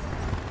world.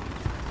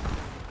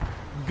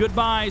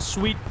 Goodbye,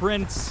 sweet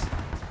prince.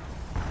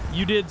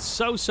 You did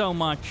so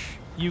much.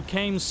 You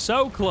came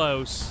so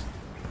close.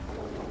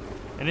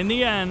 And in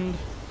the end,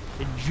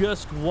 it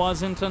just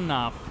wasn't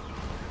enough.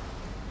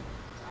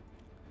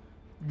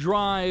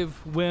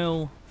 Drive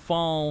will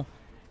fall.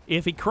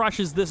 If he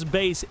crushes this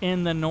base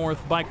in the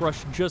north,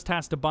 BikeRush just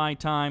has to buy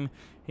time.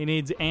 He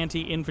needs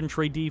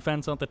anti-infantry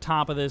defense at the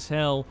top of this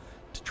hill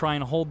to try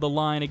and hold the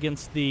line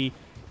against the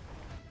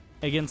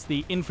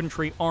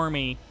infantry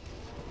army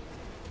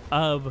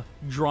of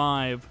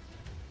Drive.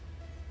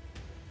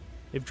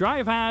 If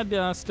Drive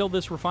had still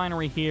this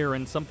refinery here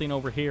and something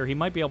over here, he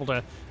might be able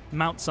to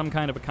mount some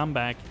kind of a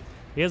comeback.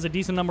 He has a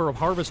decent number of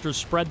harvesters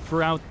spread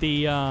throughout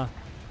the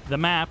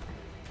map.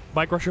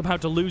 BikeRush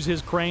about to lose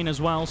his crane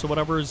as well, so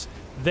whatever's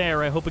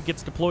there, I hope it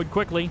gets deployed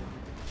quickly.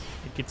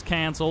 It gets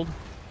canceled.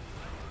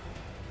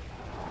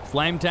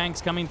 Flame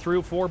tanks coming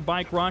through for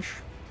BikeRush.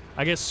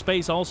 I guess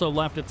Space also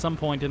left at some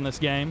point in this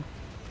game.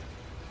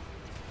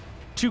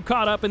 Too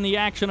caught up in the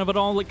action of it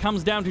all, it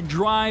comes down to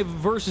Drive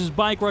versus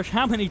BikeRush.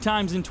 How many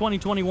times in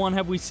 2021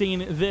 have we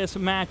seen this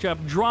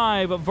matchup?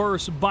 Drive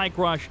versus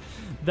BikeRush.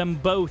 Them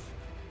both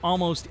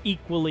almost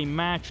equally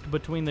matched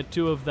between the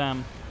two of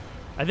them.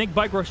 I think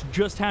BikeRush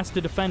just has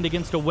to defend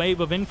against a wave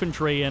of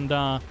infantry, and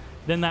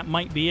then that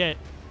might be it.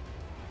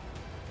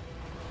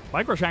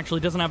 BikeRush actually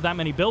doesn't have that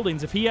many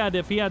buildings. If he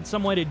had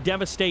some way to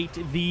devastate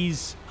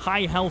these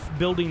high health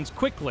buildings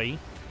quickly,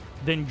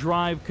 then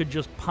Drive could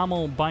just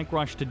pummel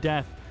BikeRush to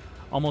death.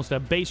 Almost a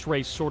base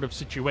race sort of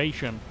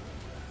situation.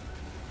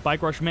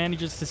 BikeRush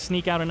manages to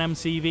sneak out an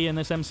MCV, and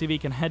this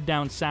MCV can head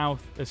down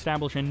south,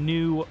 establish a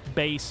new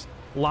base.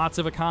 Lots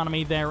of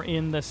economy there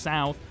in the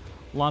south.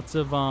 Lots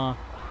of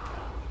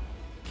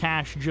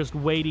cash just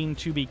waiting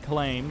to be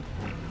claimed.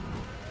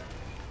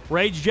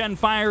 Rage Gen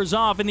fires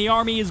off, and the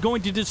army is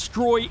going to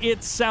destroy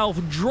itself.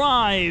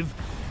 Drive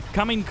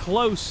coming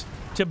close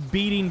to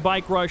beating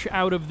BikeRush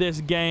out of this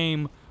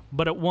game,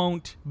 but it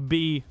won't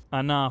be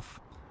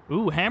enough.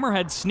 Ooh,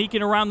 Hammerhead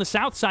sneaking around the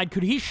south side.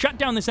 Could he shut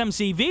down this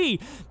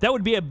MCV? That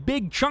would be a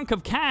big chunk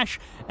of cash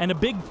and a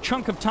big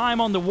chunk of time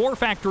on the War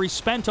Factory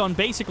spent on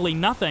basically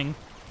nothing.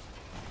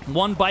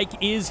 One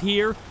bike is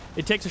here.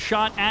 It takes a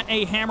shot at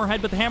a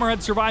Hammerhead, but the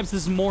Hammerhead survives.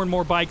 This is more and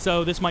more bikes.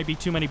 Oh, this might be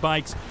too many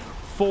bikes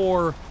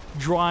for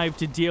Drive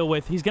to deal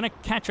with. He's going to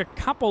catch a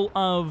couple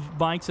of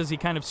bikes as he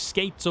kind of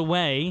skates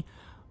away.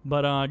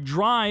 But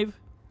Drive,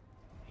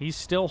 he's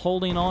still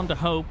holding on to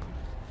hope.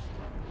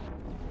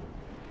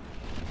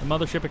 The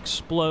mothership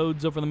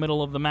explodes over the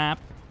middle of the map.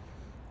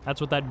 That's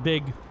what that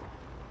big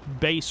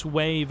base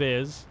wave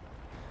is.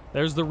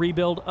 There's the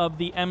rebuild of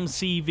the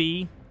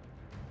MCV.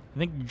 I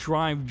think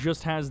Drive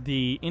just has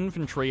the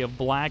infantry of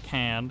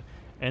Blackhand,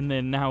 and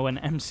then now an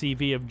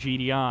MCV of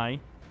GDI.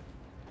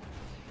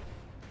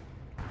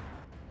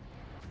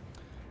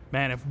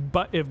 Man,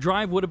 if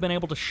Drive would have been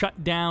able to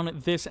shut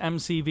down this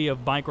MCV of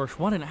BikeRush,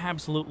 what an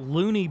absolute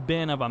loony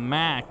bin of a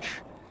match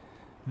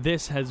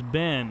this has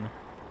been.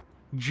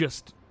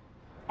 Just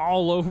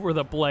all over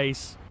the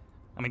place.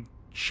 I mean,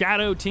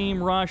 Shadow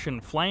Team Rush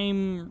and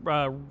Flame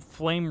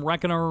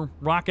Reckoner,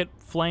 Rocket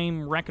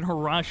Flame Reckoner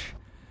Rush.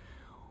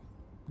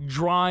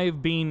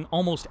 Drive being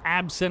almost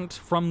absent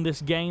from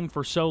this game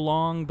for so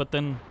long, but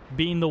then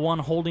being the one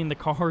holding the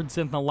cards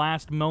in the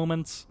last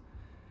moments.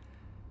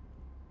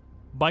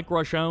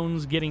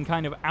 BikeRushOwnz getting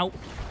kind of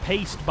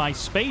outpaced by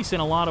Space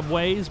in a lot of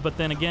ways, but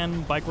then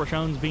again,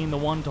 BikeRushOwnz being the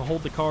one to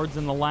hold the cards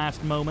in the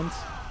last moments.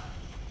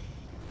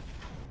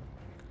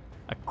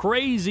 A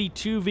crazy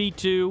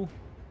 2v2.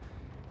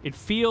 It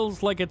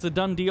feels like it's a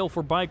done deal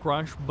for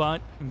BikeRush,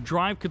 but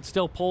Drive could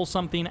still pull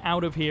something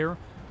out of here.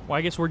 Well,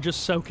 I guess we're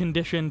just so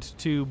conditioned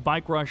to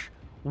BikeRush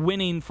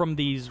winning from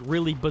these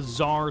really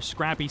bizarre,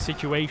 scrappy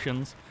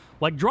situations.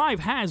 Like, Drive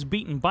has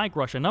beaten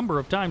BikeRush a number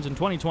of times in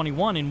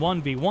 2021 in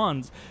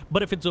 1v1s,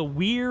 but if it's a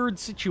weird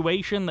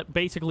situation that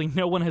basically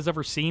no one has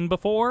ever seen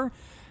before,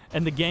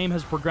 and the game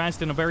has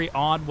progressed in a very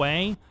odd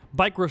way,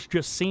 BikeRush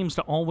just seems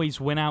to always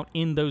win out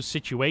in those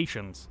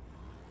situations.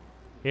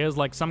 He has,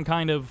 like, some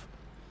kind of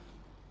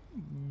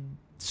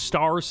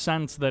star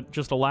sense that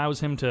just allows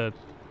him to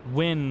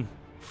win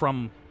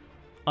from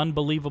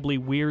unbelievably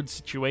weird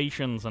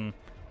situations and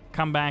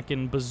come back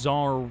in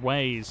bizarre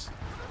ways.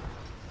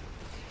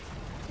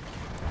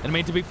 And I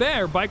mean, to be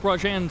fair,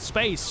 BikeRushOwnz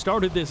Space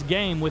started this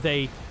game with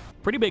a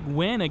pretty big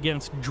win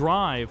against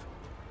Drive,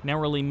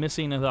 narrowly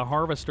missing the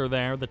Harvester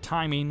there. The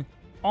timing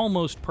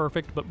almost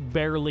perfect, but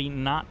barely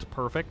not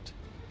perfect.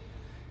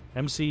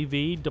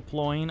 MCV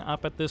deploying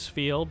up at this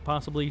field,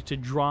 possibly to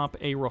drop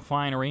a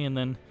refinery and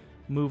then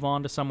move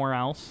on to somewhere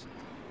else.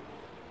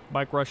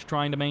 BikeRush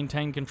trying to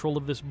maintain control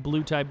of this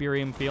blue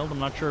Tiberium field. I'm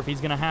not sure if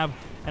he's going to have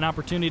an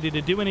opportunity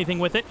to do anything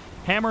with it.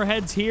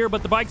 Hammerheads here,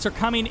 but the bikes are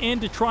coming in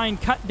to try and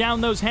cut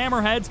down those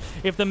hammerheads.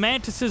 If the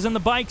Mantises and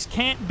the bikes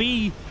can't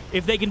be,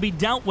 if they can be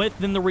dealt with,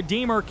 then the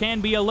Redeemer can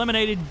be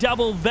eliminated.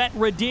 Double Vet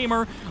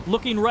Redeemer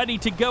looking ready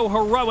to go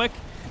heroic.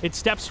 It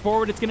steps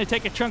forward. It's going to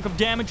take a chunk of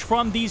damage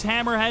from these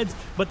hammerheads,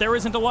 but there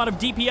isn't a lot of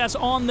DPS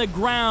on the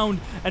ground,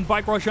 and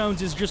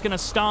BikeRushOwnz is just going to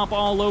stomp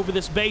all over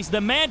this base.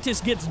 The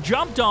Mantis gets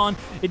jumped on.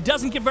 It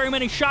doesn't get very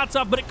many shots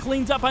off, but it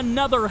cleans up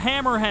another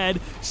hammerhead.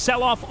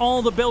 Sell off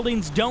all the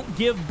buildings. Don't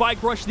give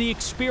BikeRush the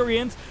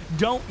experience.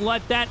 Don't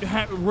let that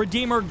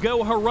Redeemer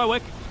go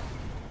heroic.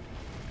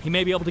 He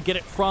may be able to get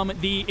it from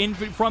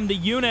the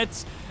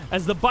units.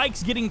 As the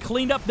bike's getting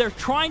cleaned up, they're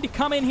trying to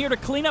come in here to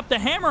clean up the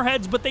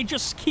hammerheads, but they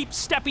just keep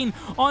stepping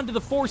onto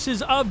the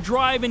forces of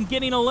Drive and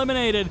getting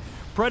eliminated.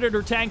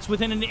 Predator tanks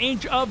within an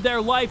inch of their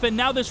life, and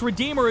now this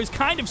Redeemer is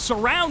kind of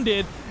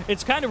surrounded.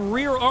 It's kind of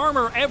rear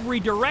armor every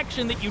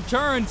direction that you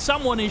turn.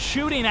 Someone is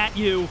shooting at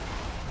you.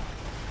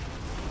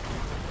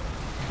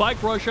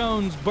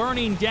 BikeRushOwnz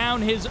burning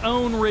down his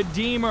own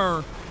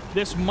Redeemer.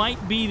 This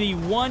might be the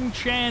one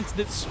chance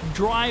that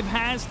Drive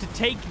has to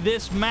take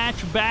this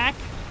match back.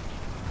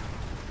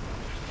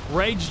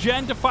 Rage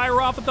Gen to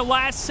fire off at the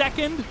last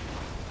second.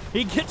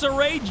 He gets a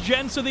Rage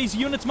Gen, so these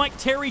units might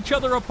tear each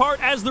other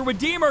apart as the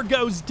Redeemer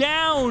goes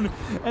down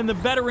and the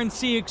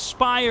veterancy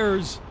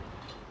expires.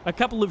 A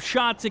couple of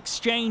shots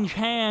exchange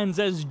hands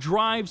as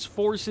Drive's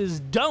forces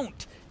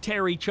don't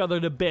tear each other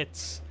to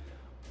bits,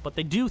 but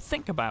they do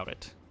think about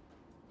it.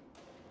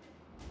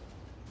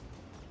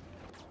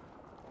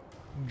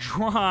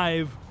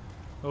 Drive.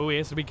 Oh, he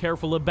has to be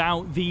careful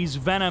about these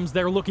Venoms.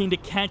 They're looking to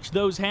catch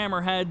those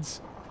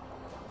hammerheads.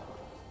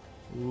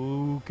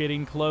 Ooh,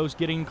 getting close,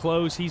 getting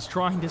close. He's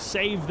trying to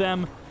save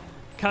them.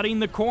 Cutting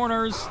the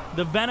corners.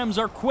 The Venoms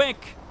are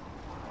quick.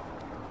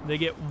 They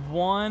get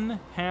one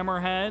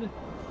hammerhead.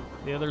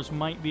 The others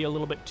might be a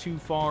little bit too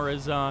far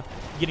as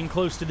getting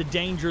close to the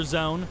danger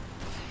zone.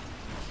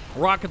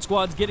 Rocket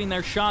Squad's getting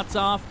their shots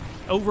off,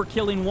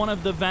 overkilling one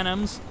of the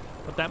Venoms,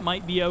 but that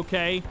might be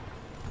okay.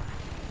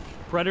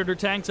 Predator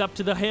tanks up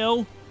to the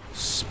hill.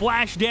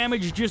 Splash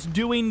damage just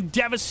doing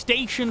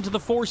devastation to the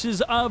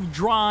forces of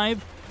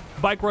Drive.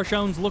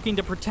 BikeRushOwnz looking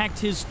to protect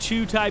his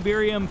 2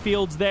 Tiberium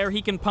fields there.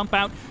 He can pump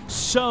out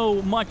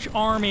so much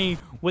army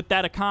with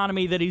that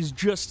economy that he's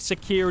just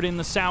secured in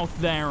the south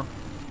there.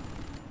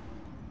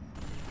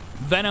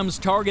 Venom's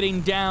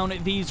targeting down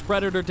these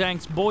Predator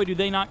tanks. Boy, do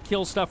they not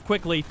kill stuff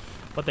quickly,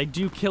 but they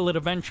do kill it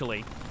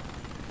eventually.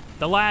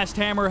 The last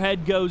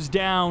hammerhead goes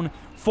down.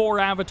 4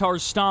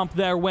 avatars stomp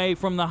their way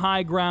from the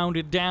high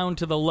ground down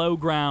to the low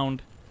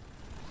ground.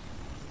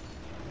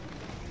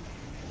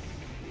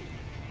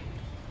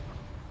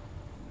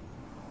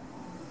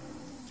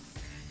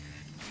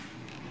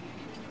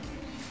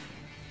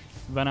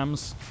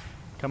 Venoms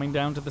coming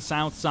down to the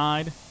south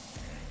side.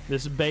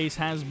 This base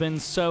has been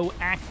so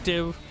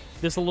active.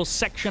 This little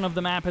section of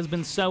the map has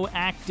been so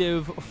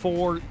active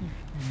for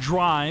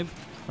Drive.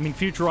 I mean,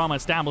 Futurama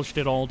established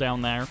it all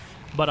down there,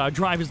 but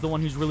Drive is the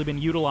one who's really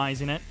been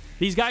utilizing it.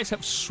 These guys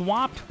have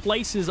swapped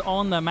places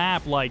on the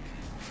map like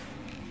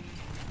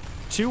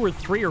 2 or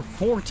 3 or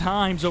 4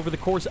 times over the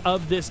course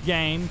of this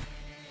game.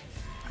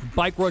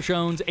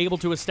 BikeRushOwnz able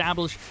to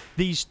establish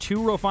these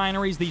 2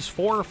 refineries, these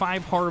 4 or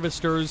 5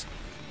 harvesters,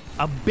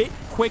 a bit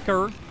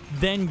quicker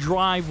than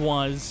Drive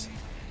was,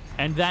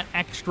 and that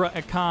extra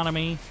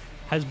economy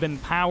has been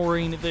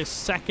powering this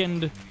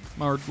second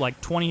or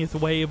like 20th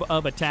wave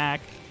of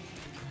attack.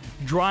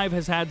 Drive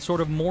has had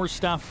sort of more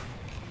stuff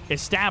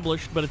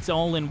established, but it's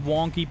all in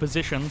wonky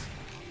positions,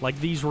 like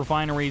these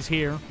refineries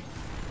here.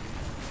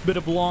 Bit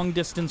of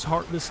long-distance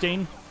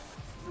harvesting.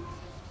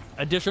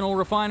 Additional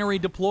refinery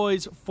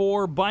deploys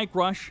for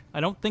BikeRush. I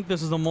don't think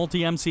this is a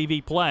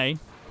multi-MCV play.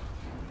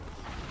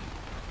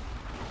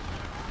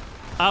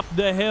 Up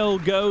the hill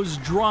goes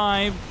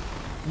Drive,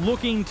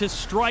 looking to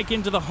strike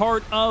into the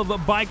heart of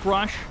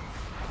BikeRush.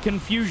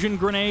 Confusion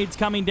grenades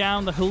coming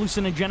down, the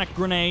hallucinogenic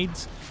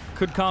grenades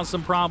could cause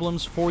some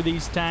problems for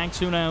these tanks,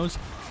 who knows.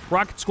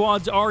 Rocket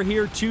squads are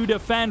here to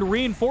defend.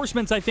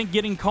 Reinforcements, I think,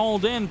 getting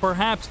called in.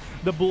 Perhaps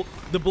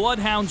the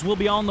Bloodhounds will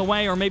be on the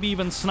way, or maybe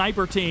even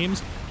sniper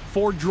teams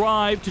for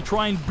Drive to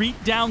try and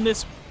beat down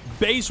this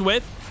base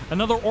with.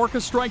 Another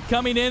Orca strike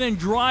coming in, and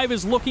Drive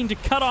is looking to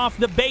cut off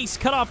the base,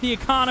 cut off the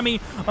economy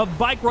of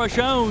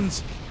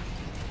BikeRushOwnz.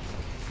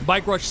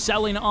 BikeRush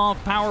selling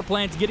off power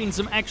plants, getting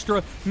some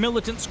extra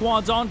militant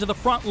squads onto the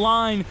front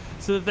line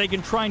so that they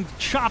can try and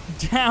chop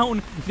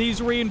down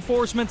these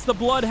reinforcements. The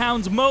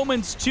Bloodhounds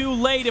moments too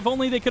late. If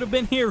only they could have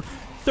been here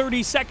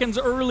 30 seconds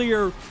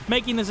earlier,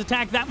 making this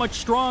attack that much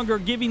stronger,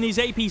 giving these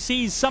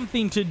APCs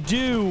something to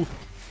do.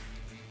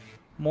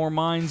 More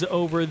mines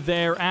over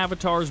there.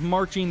 Avatars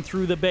marching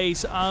through the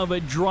base of a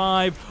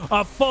Drive.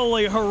 A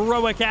fully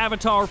heroic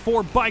avatar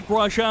for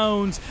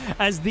BikeRushOwnz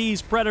as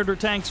these Predator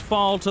tanks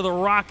fall to the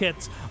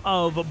rockets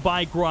of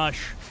BikeRush.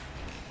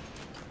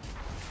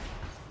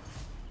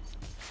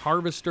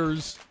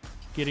 Harvesters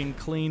getting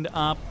cleaned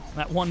up.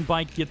 That one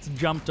bike gets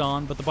jumped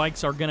on, but the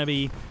bikes are going to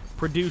be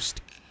produced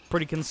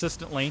pretty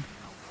consistently.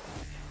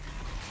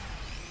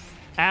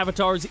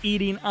 Avatars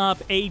eating up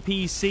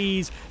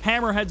APCs.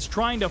 Hammerhead's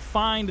trying to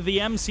find the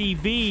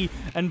MCV,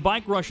 and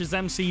BikeRush's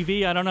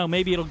MCV, I don't know,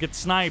 maybe it'll get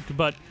sniped,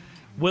 but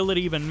will it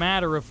even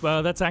matter if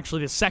that's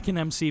actually the second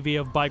MCV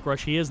of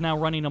BikeRush? He is now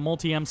running a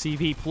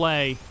multi-MCV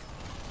play.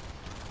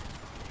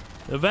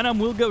 The Venom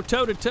will go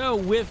toe-to-toe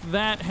with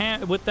that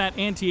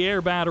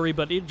anti-air battery,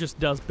 but it just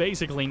does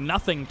basically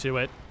nothing to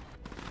it.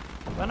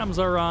 Venoms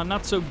are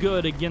not so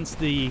good against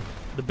the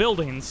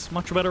buildings,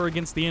 much better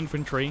against the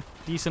infantry,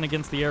 decent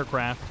against the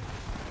aircraft.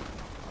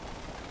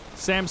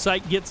 SAM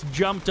site gets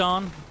jumped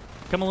on.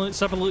 A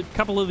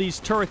couple of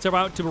these turrets are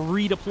about to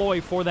redeploy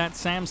for that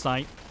SAM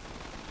site.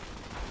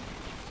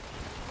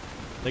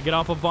 They get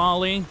off a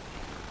volley.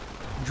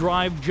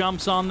 Drive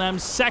jumps on them.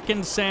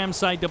 Second SAM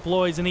site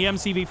deploys, and the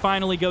MCV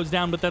finally goes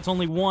down, but that's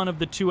only one of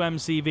the two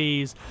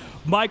MCVs.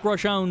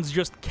 BikeRushOwnz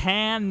just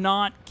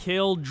cannot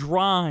kill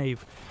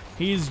Drive.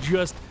 He's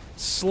just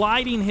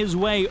sliding his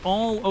way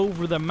all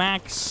over the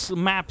map,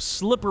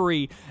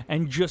 slippery,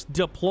 and just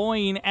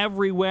deploying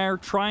everywhere,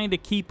 trying to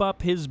keep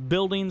up his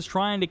buildings,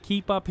 trying to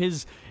keep up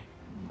his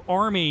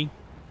army,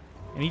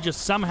 and he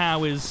just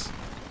somehow is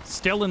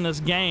still in this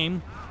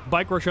game.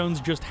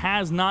 BikeRushOwnz just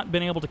has not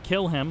been able to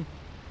kill him.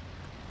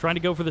 Trying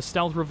to go for the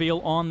stealth reveal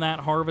on that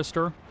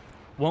harvester.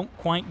 Won't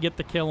quite get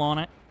the kill on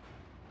it.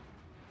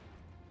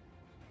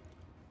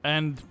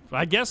 And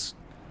I guess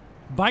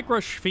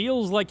BikeRush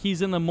feels like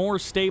he's in the more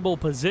stable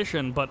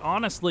position, but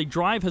honestly,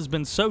 Drive has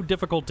been so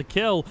difficult to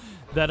kill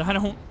that I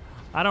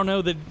don't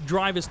know that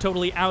Drive is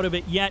totally out of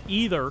it yet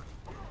either.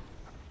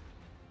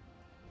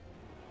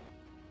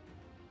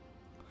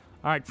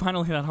 Alright,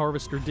 finally that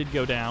harvester did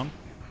go down.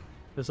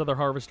 This other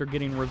harvester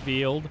getting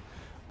revealed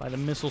by the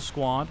missile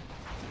squad.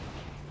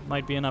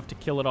 Might be enough to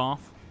kill it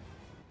off.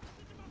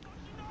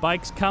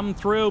 Bikes come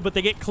through, but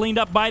they get cleaned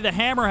up by the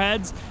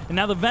Hammerheads, and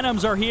now the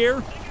Venoms are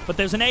here, but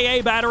there's an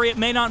AA battery. It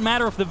may not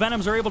matter if the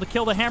Venoms are able to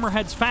kill the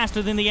Hammerheads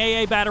faster than the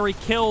AA battery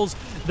kills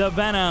the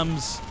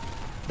Venoms.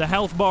 The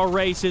health bar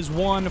race is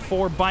won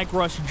for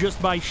BikeRush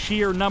just by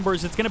sheer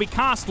numbers. It's going to be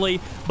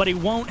costly, but he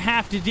won't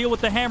have to deal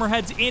with the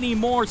Hammerheads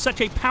anymore.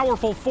 Such a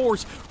powerful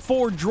force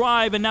for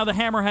Drive, and now the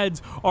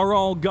Hammerheads are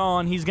all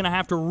gone. He's going to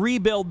have to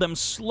rebuild them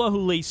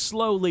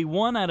slowly,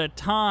 one at a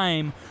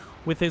time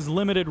with his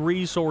limited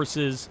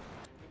resources.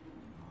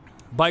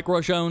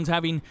 BikeRushOwnz,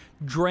 having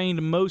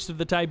drained most of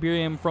the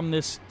Tiberium from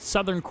this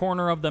southern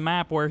corner of the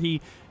map where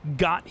he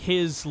got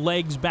his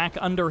legs back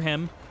under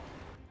him,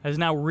 has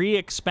now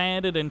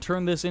re-expanded and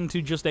turned this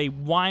into just a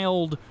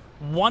wild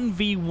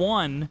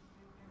 1v1.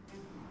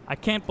 I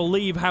can't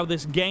believe how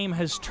this game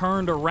has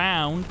turned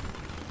around.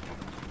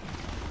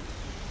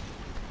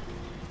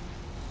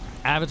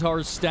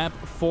 Avatars step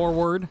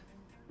forward.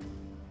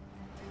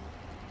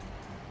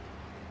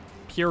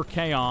 Pure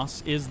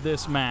chaos is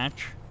this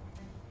match.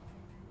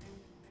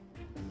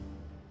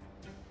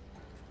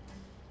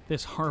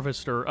 This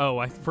harvester.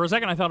 Oh, for a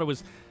second I thought it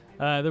was,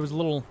 there was a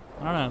little,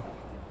 I don't know.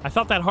 I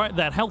thought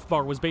that health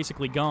bar was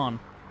basically gone.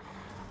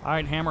 All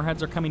right,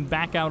 Hammerheads are coming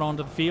back out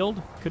onto the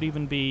field. Could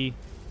even be,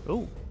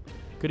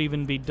 could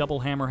even be double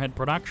Hammerhead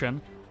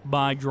production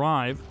by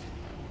Drive.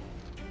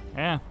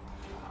 Yeah.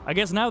 I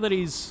guess now that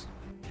he's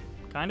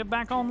kind of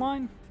back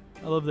online,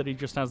 I love that he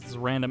just has this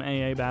random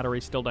AA battery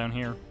still down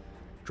here.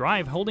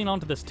 Drive holding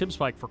onto this tib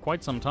spike for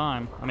quite some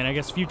time. I mean, I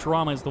guess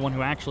Futurama is the one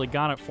who actually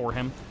got it for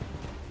him.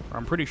 Or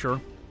I'm pretty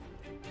sure.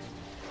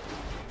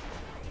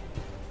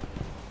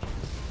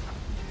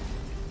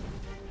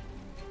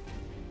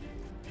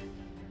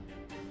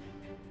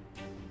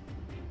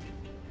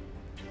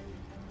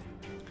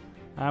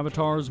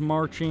 Avatar's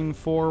marching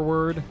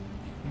forward.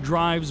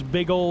 Drive's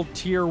big old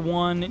Tier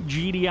 1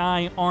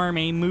 GDI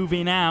army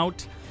moving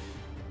out.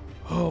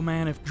 Oh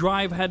man, if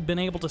Drive had been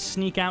able to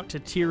sneak out to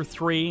Tier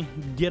 3,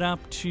 get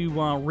up to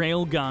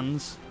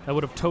railguns, that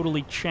would have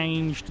totally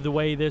changed the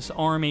way this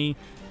army,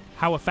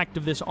 how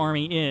effective this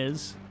army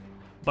is.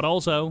 But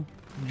also,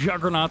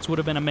 Juggernauts would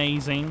have been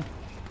amazing.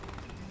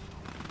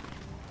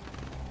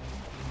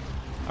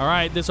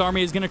 Alright, this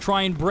army is going to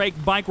try and break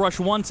BikeRush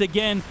once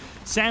again.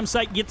 SAM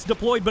site gets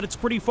deployed, but it's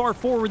pretty far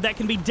forward. That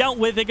can be dealt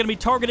with. They're going to be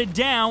targeted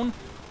down.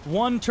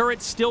 One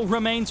turret still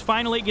remains.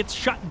 Finally, it gets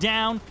shut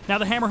down. Now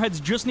the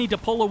Hammerheads just need to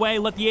pull away,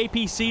 let the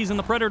APCs and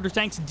the Predator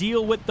tanks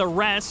deal with the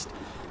rest.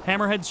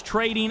 Hammerheads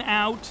trading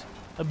out,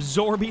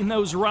 absorbing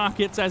those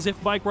rockets as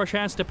if BikeRush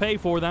has to pay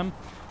for them.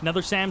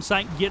 Another SAM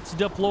site gets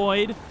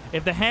deployed.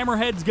 If the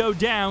Hammerheads go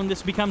down,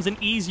 this becomes an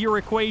easier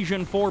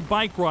equation for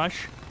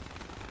BikeRush.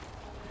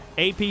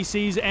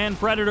 APCs and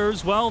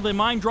Predators, well, the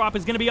mine drop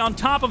is going to be on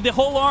top of the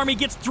whole army,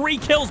 gets 3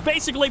 kills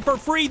basically for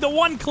free. The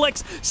 1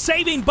 clicks,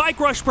 saving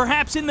BikeRush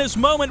perhaps in this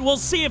moment. We'll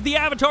see if the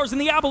Avatars and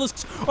the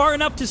Obelisks are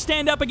enough to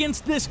stand up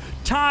against this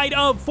tide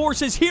of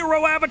forces.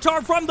 Hero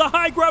Avatar from the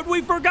high ground,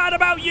 we forgot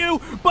about you,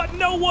 but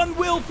no one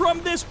will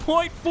from this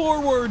point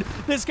forward.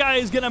 This guy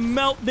is going to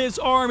melt this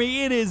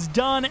army. It is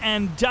done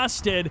and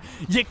dusted.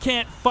 You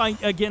can't fight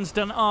against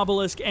an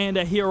Obelisk and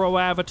a Hero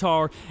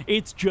Avatar.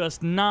 It's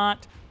just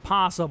not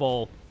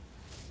possible.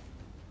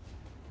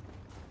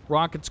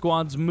 Rocket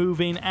squads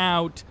moving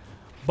out.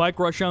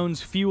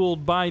 BikeRushOwnz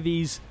fueled by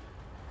these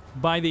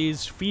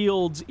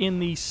fields in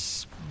the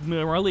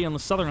really on the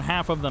southern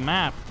half of the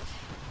map.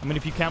 I mean,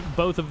 if you count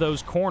both of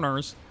those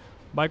corners,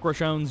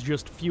 BikeRushOwnz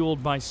just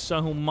fueled by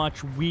so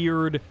much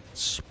weird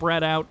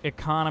spread out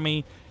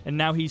economy, and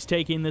now he's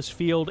taking this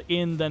field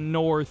in the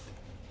north.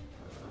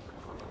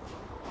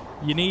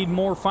 You need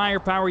more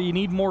firepower, you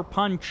need more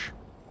punch.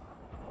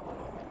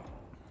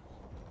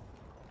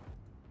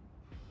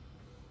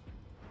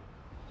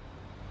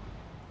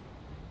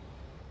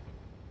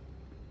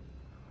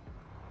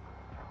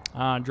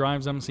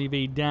 Drives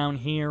MCV down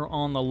here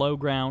on the low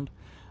ground.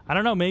 I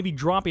don't know, maybe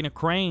dropping a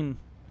crane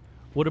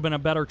would have been a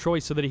better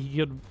choice so that he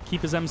could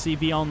keep his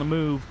MCV on the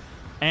move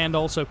and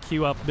also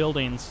queue up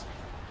buildings.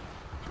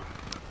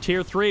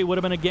 Tier 3 would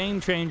have been a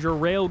game changer.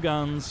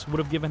 Railguns would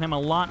have given him a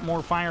lot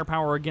more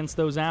firepower against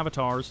those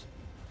Avatars.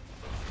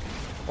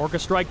 Orca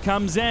Strike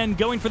comes in,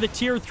 going for the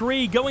Tier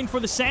 3, going for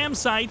the SAM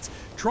sites,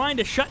 trying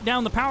to shut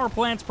down the power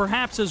plants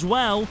perhaps as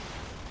well.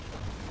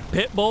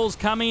 Pitbull's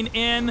coming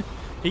in.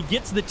 He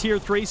gets the Tier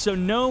 3, so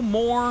no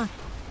more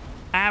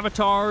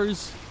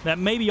Avatars. That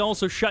maybe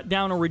also shut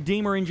down a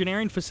Redeemer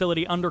engineering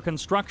facility under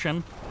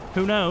construction.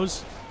 Who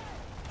knows?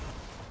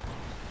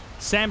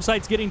 SAM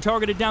site's getting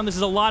targeted down. This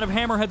is a lot of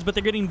Hammerheads, but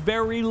they're getting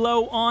very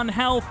low on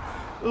health.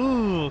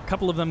 Ooh, a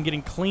couple of them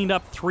getting cleaned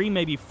up. 3,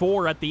 maybe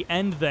 4 at the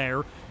end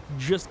there.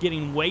 Just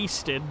getting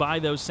wasted by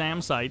those SAM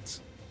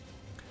sites.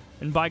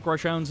 And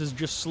BikeRushOwnz has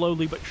just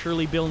slowly but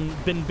surely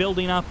been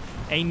building up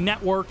a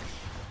network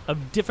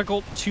of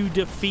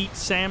difficult-to-defeat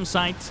SAM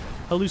sites.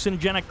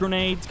 Hallucinogenic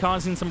grenades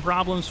causing some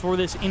problems for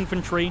this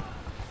infantry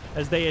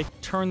as they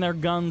turn their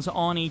guns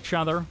on each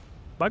other.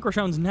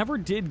 BikeRushOwnz never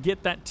did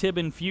get that Tib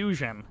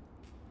infusion.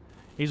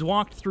 He's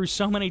walked through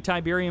so many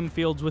Tiberium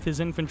fields with his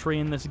infantry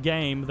in this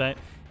game that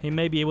he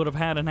maybe would have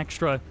had an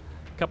extra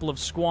couple of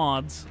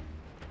squads.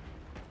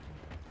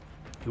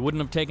 He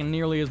wouldn't have taken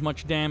nearly as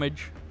much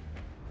damage.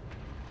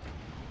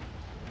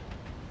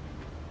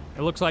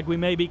 It looks like we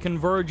may be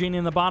converging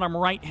in the bottom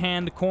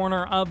right-hand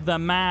corner of the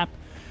map.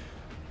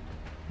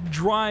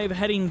 Drive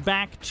heading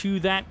back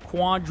to that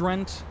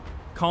quadrant,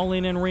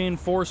 calling in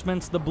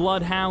reinforcements. The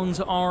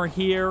Bloodhounds are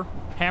here.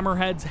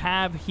 Hammerheads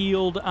have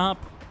healed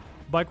up.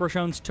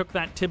 BikeRushOwnz took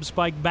that Tib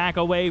spike back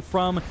away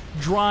from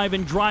Drive,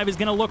 and Drive is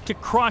going to look to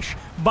crush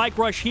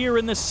BikeRush here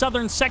in the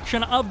southern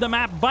section of the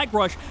map.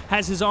 BikeRush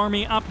has his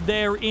army up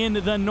there in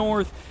the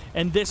north,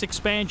 and this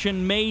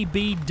expansion may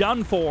be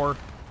done for.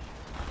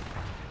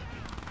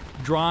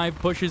 Drive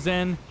pushes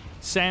in.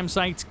 SAM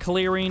sites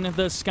clearing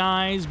the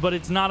skies, but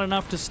it's not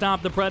enough to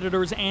stop the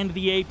Predators and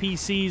the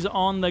APCs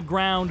on the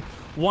ground.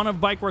 One of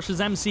BikeRush's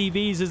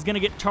MCVs is going to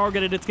get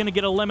targeted. It's going to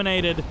get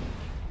eliminated.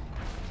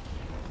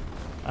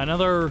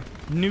 Another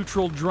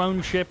neutral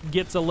drone ship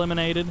gets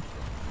eliminated.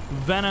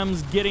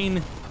 Venom's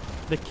getting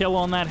the kill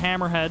on that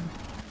Hammerhead.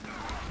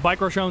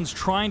 BikeRushOwnz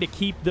trying to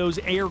keep those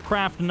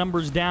aircraft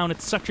numbers down.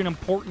 It's such an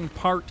important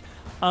part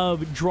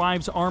of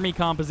Drive's army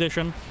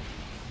composition.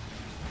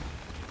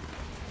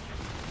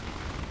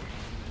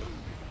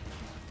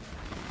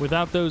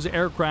 Without those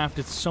aircraft,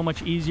 it's so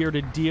much easier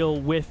to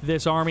deal with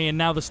this army, and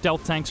now the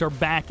stealth tanks are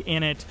back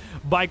in it.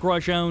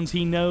 BikeRushOwnz,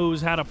 he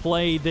knows how to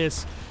play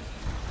this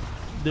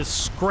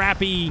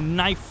scrappy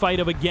knife fight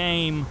of a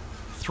game.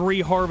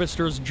 3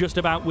 harvesters just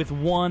about with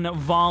 1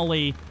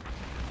 volley.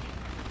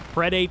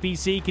 Pred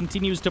APC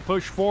continues to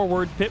push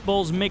forward.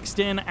 Pitbull's mixed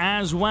in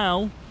as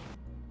well.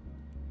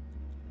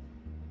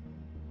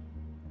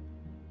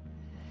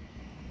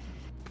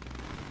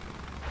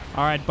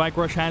 All right,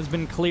 BikeRush has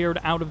been cleared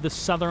out of the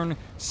southern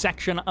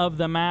section of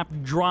the map.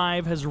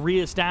 Drive has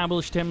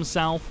reestablished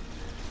himself.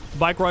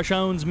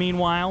 BikeRushOwnz,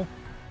 meanwhile,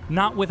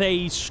 not with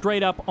a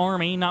straight-up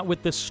army, not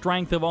with the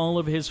strength of all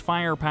of his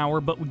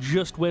firepower, but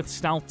just with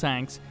stealth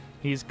tanks.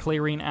 He's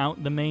clearing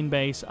out the main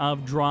base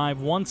of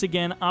Drive once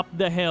again up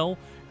the hill,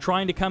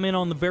 trying to come in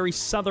on the very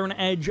southern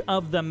edge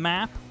of the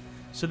map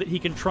so that he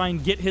can try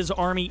and get his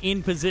army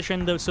in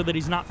position, though, so that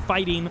he's not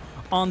fighting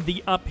on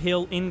the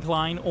uphill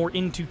incline or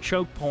into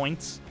choke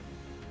points.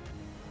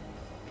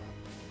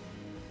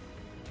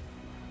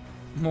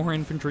 More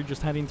infantry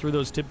just heading through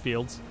those tip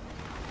fields.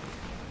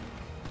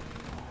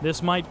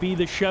 This might be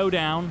the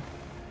showdown.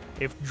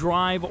 If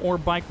Drive or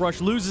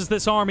BikeRush loses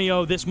this army,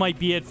 oh, this might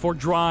be it for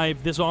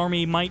Drive. This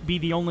army might be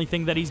the only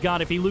thing that he's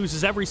got if he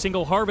loses every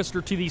single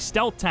harvester to these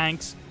stealth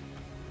tanks.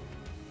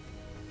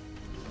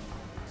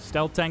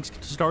 Stealth tanks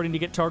starting to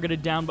get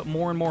targeted down, but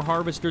more and more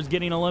harvesters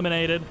getting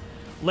eliminated.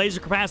 Laser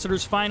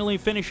capacitors finally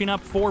finishing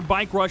up for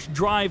BikeRush.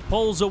 Drive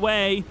pulls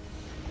away,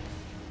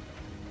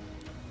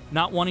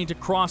 not wanting to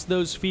cross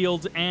those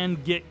fields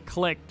and get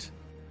clicked.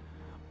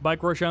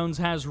 BikeRushOwnz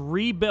has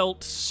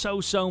rebuilt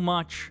so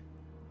much.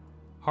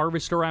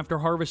 Harvester after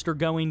harvester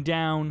going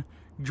down.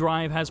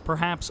 Drive has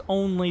perhaps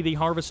only the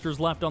harvesters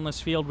left on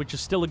this field, which is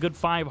still a good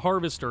 5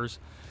 harvesters,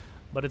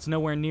 but it's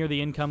nowhere near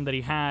the income that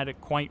he had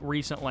quite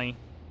recently.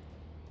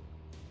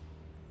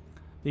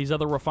 These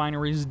other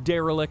refineries,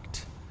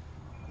 derelict,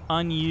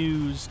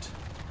 unused.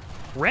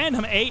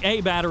 Random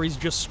AA batteries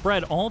just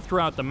spread all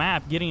throughout the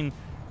map, getting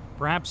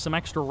perhaps some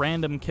extra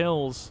random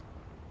kills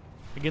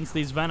against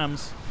these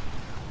Venoms.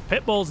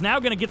 Pitbull's now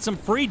going to get some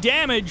free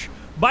damage.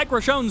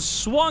 BikeRushOwnz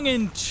swung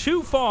in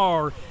too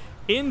far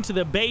into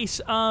the base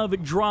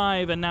of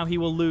Drive, and now he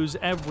will lose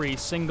every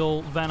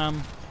single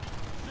Venom.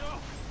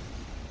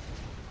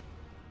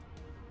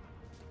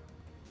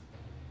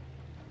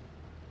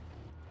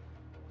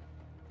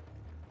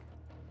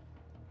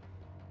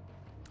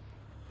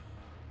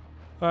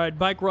 All right,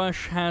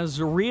 BikeRush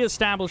has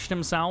reestablished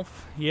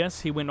himself. Yes,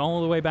 he went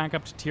all the way back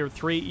up to Tier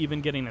 3, even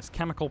getting his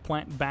chemical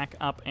plant back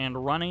up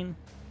and running.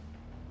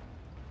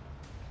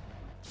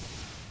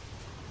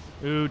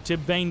 Ooh, tip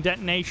vein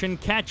detonation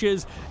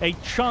catches a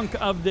chunk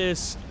of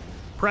this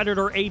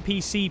Predator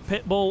APC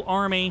Pitbull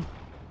army.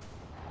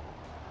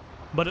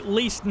 But at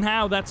least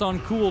now that's on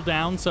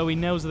cooldown, so he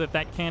knows that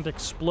that can't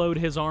explode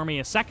his army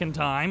a second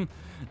time.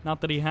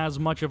 Not that he has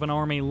much of an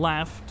army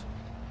left.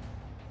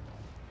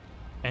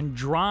 And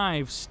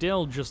Drive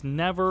still just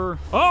never...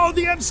 Oh,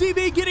 the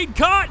MCV getting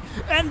caught!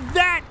 And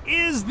that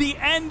is the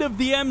end of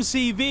the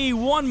MCV.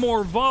 One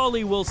more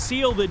volley will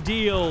seal the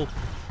deal.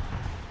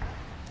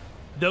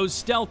 Those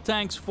stealth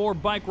tanks for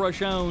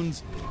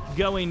BikeRushOwnz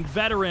going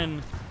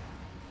veteran,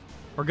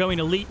 or going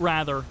elite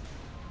rather.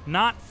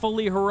 Not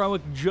fully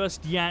heroic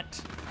just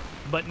yet,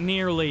 but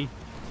nearly.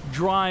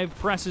 Drive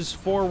presses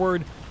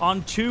forward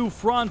on 2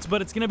 fronts,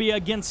 but it's going to be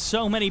against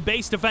so many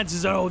base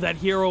defenses. Oh, that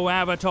hero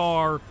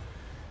avatar.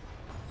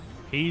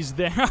 He's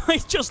there. He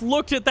just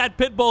looked at that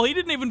Pitbull. He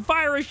didn't even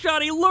fire a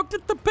shot. He looked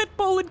at the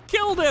Pitbull and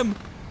killed him.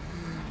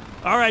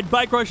 All right,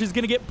 BikeRush is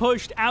going to get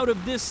pushed out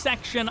of this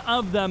section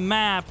of the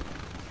map.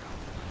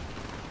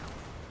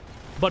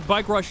 But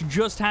BikeRush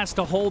just has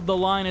to hold the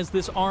line as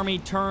this army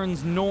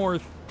turns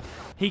north.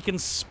 He can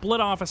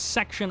split off a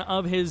section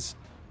of his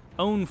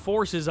own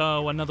forces.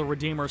 Oh, another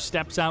Redeemer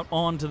steps out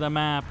onto the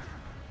map.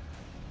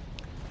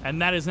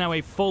 And that is now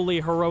a fully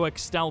heroic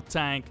stealth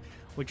tank,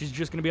 which is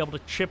just going to be able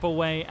to chip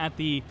away at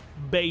the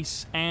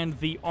base and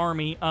the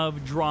army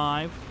of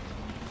Drive.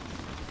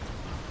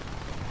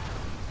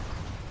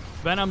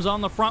 Venom's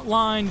on the front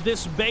line.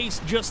 This base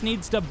just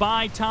needs to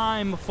buy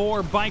time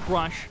for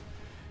BikeRush.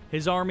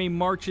 His army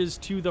marches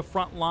to the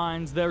front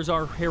lines. There's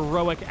our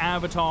heroic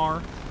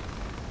avatar.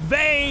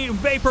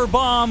 Vapor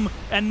Bomb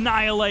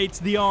annihilates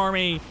the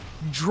army.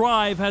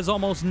 Drive has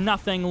almost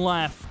nothing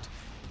left.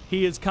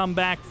 He has come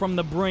back from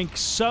the brink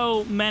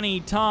so many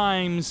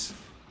times.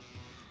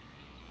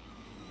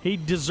 He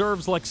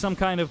deserves like some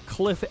kind of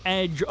Cliff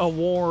Edge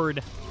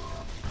award.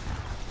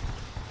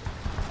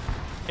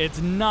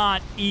 It's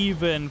not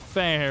even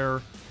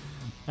fair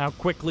how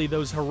quickly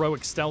those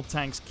heroic stealth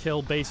tanks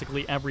kill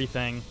basically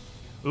everything.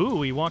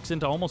 Ooh, he walks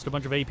into almost a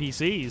bunch of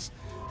APCs.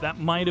 That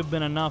might have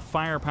been enough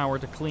firepower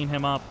to clean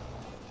him up.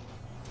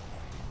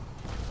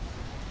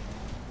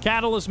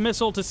 Catalyst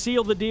missile to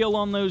seal the deal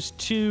on those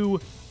 2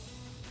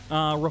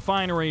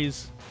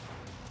 refineries.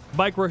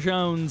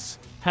 BikeRushOwnz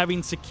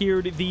having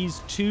secured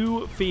these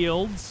 2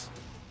 fields,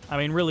 I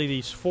mean really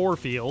these 4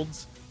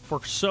 fields,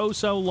 for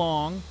so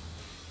long,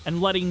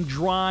 and letting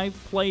Drive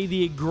play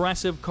the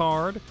aggressive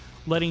card,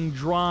 letting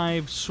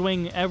Drive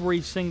swing every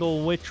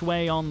single which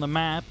way on the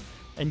map,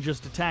 and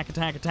just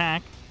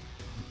attack.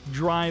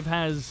 Drive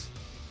has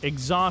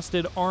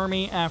exhausted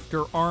army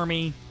after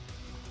army,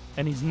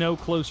 and he's no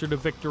closer to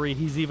victory.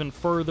 He's even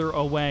further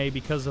away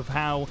because of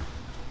how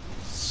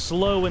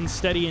slow and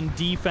steady and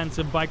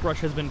defensive BikeRush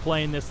has been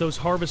playing this. Those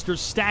harvesters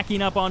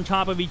stacking up on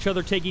top of each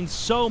other, taking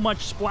so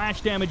much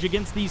splash damage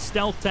against these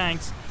stealth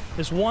tanks.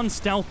 This one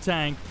stealth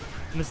tank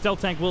And the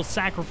stealth tank will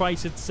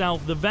sacrifice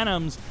itself. The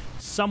Venom's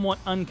somewhat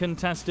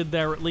uncontested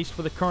there, at least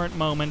for the current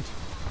moment.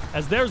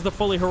 As there's the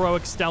fully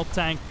heroic stealth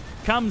tank.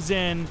 Comes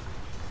in,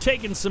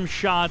 taking some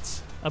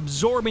shots,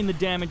 absorbing the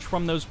damage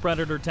from those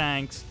Predator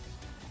tanks.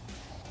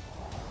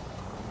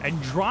 And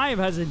Drive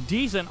has a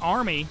decent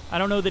army. I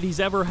don't know that he's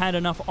ever had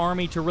enough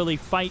army to really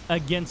fight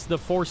against the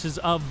forces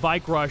of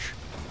BikeRush.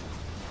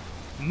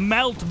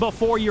 Melt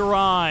before your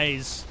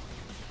eyes.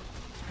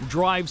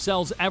 Drive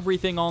sells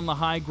everything on the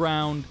high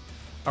ground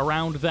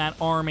around that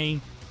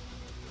army.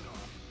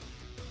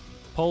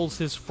 Pulls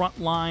his front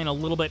line a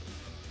little bit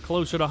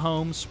closer to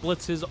home.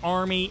 Splits his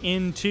army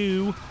in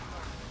two.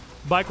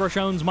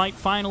 BikeRushOwnz might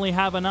finally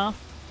have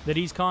enough that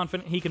he's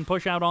confident he can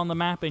push out on the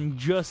map and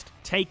just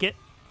take it.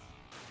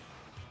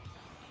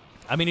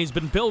 I mean, he's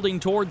been building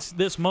towards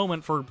this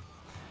moment for,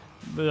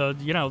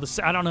 you know,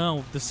 I don't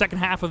know, the second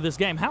half of this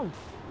game. How?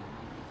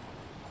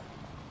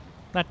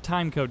 That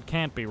time code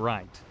can't be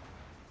right.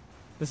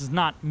 This is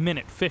not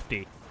minute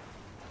 50.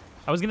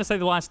 I was going to say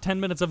the last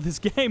 10 minutes of this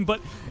game, but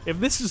if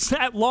this is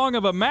that long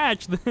of a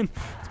match, then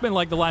it's been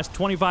like the last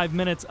 25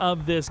 minutes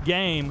of this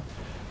game.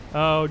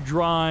 Oh,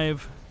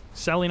 Drive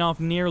selling off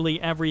nearly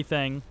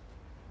everything.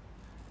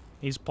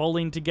 He's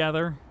pulling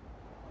together,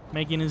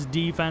 making his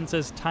defense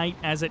as tight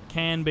as it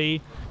can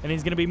be, and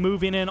he's going to be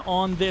moving in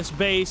on this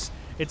base.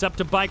 It's up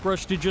to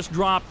BikeRush to just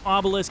drop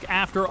obelisk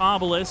after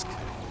obelisk.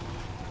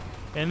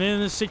 And in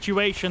this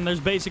situation, there's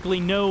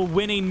basically no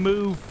winning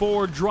move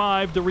for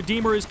Drive. The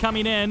Redeemer is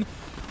coming in.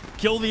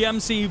 Kill the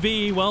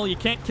MCV. Well, you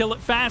can't kill it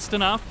fast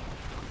enough.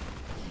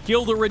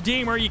 Kill the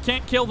Redeemer. You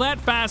can't kill that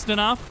fast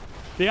enough.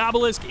 The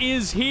obelisk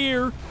is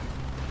here.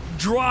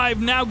 Drive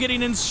now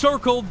getting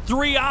encircled.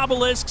 3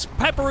 obelisks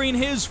peppering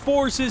his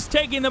forces,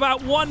 taking them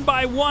out one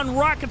by one.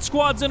 Rocket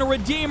squads and a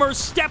Redeemer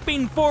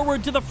stepping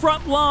forward to the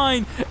front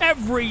line.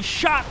 Every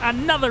shot,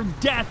 another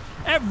death.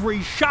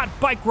 Every shot,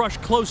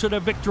 BikeRush closer to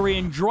victory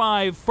and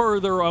Drive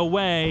further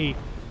away.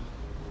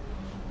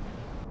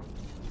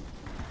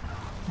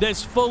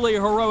 This fully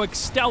heroic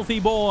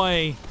stealthy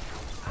boy.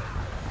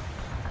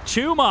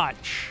 Too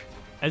much.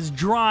 As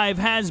Drive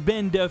has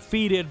been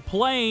defeated,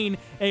 playing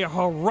a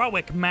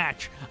heroic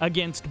match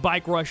against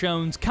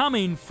BikeRushOwnz,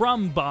 coming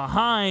from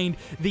behind,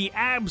 the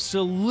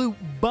absolute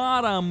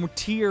bottom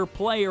tier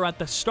player at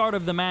the start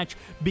of the match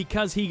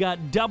because he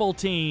got double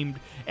teamed,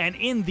 and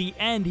in the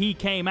end he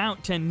came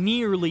out to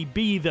nearly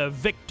be the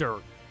victor.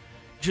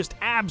 Just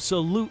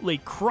absolutely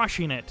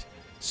crushing it.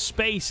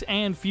 Space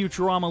and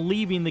Futurama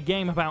leaving the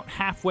game about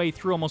halfway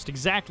through, almost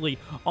exactly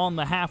on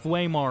the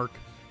halfway mark.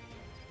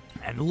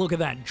 And look at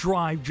that,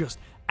 Drive just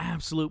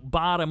absolute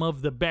bottom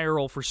of the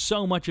barrel for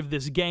so much of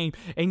this game,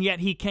 and yet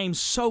he came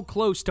so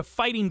close to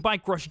fighting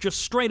BikeRush just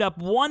straight up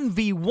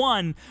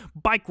 1v1.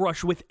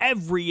 BikeRush with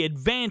every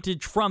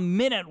advantage from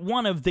minute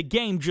 1 of the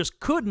game just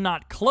could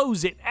not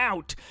close it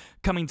out,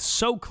 coming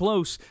so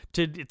close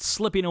to it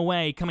slipping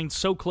away, coming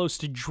so close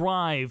to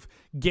Drive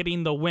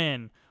getting the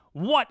win.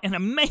 What an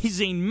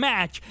amazing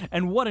match,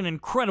 and what an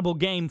incredible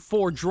game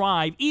for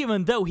Drive.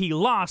 Even though he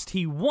lost,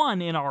 he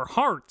won in our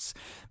hearts.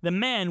 The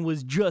man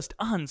was just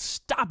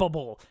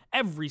unstoppable.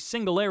 Every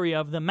single area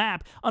of the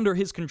map under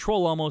his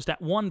control almost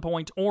at one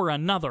point or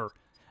another.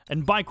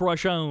 And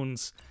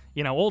BikeRushOwnz,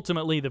 you know,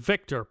 ultimately the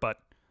victor, but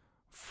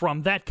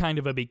from that kind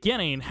of a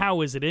beginning,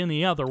 how is it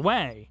any other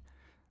way?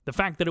 The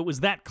fact that it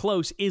was that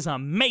close is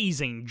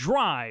amazing.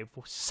 Drive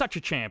was such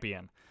a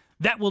champion.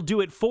 That will do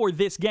it for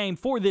this game,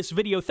 for this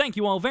video. Thank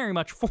you all very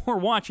much for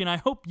watching. I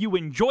hope you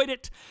enjoyed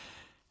it.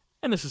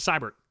 And this is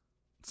Cybert,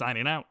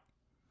 signing out.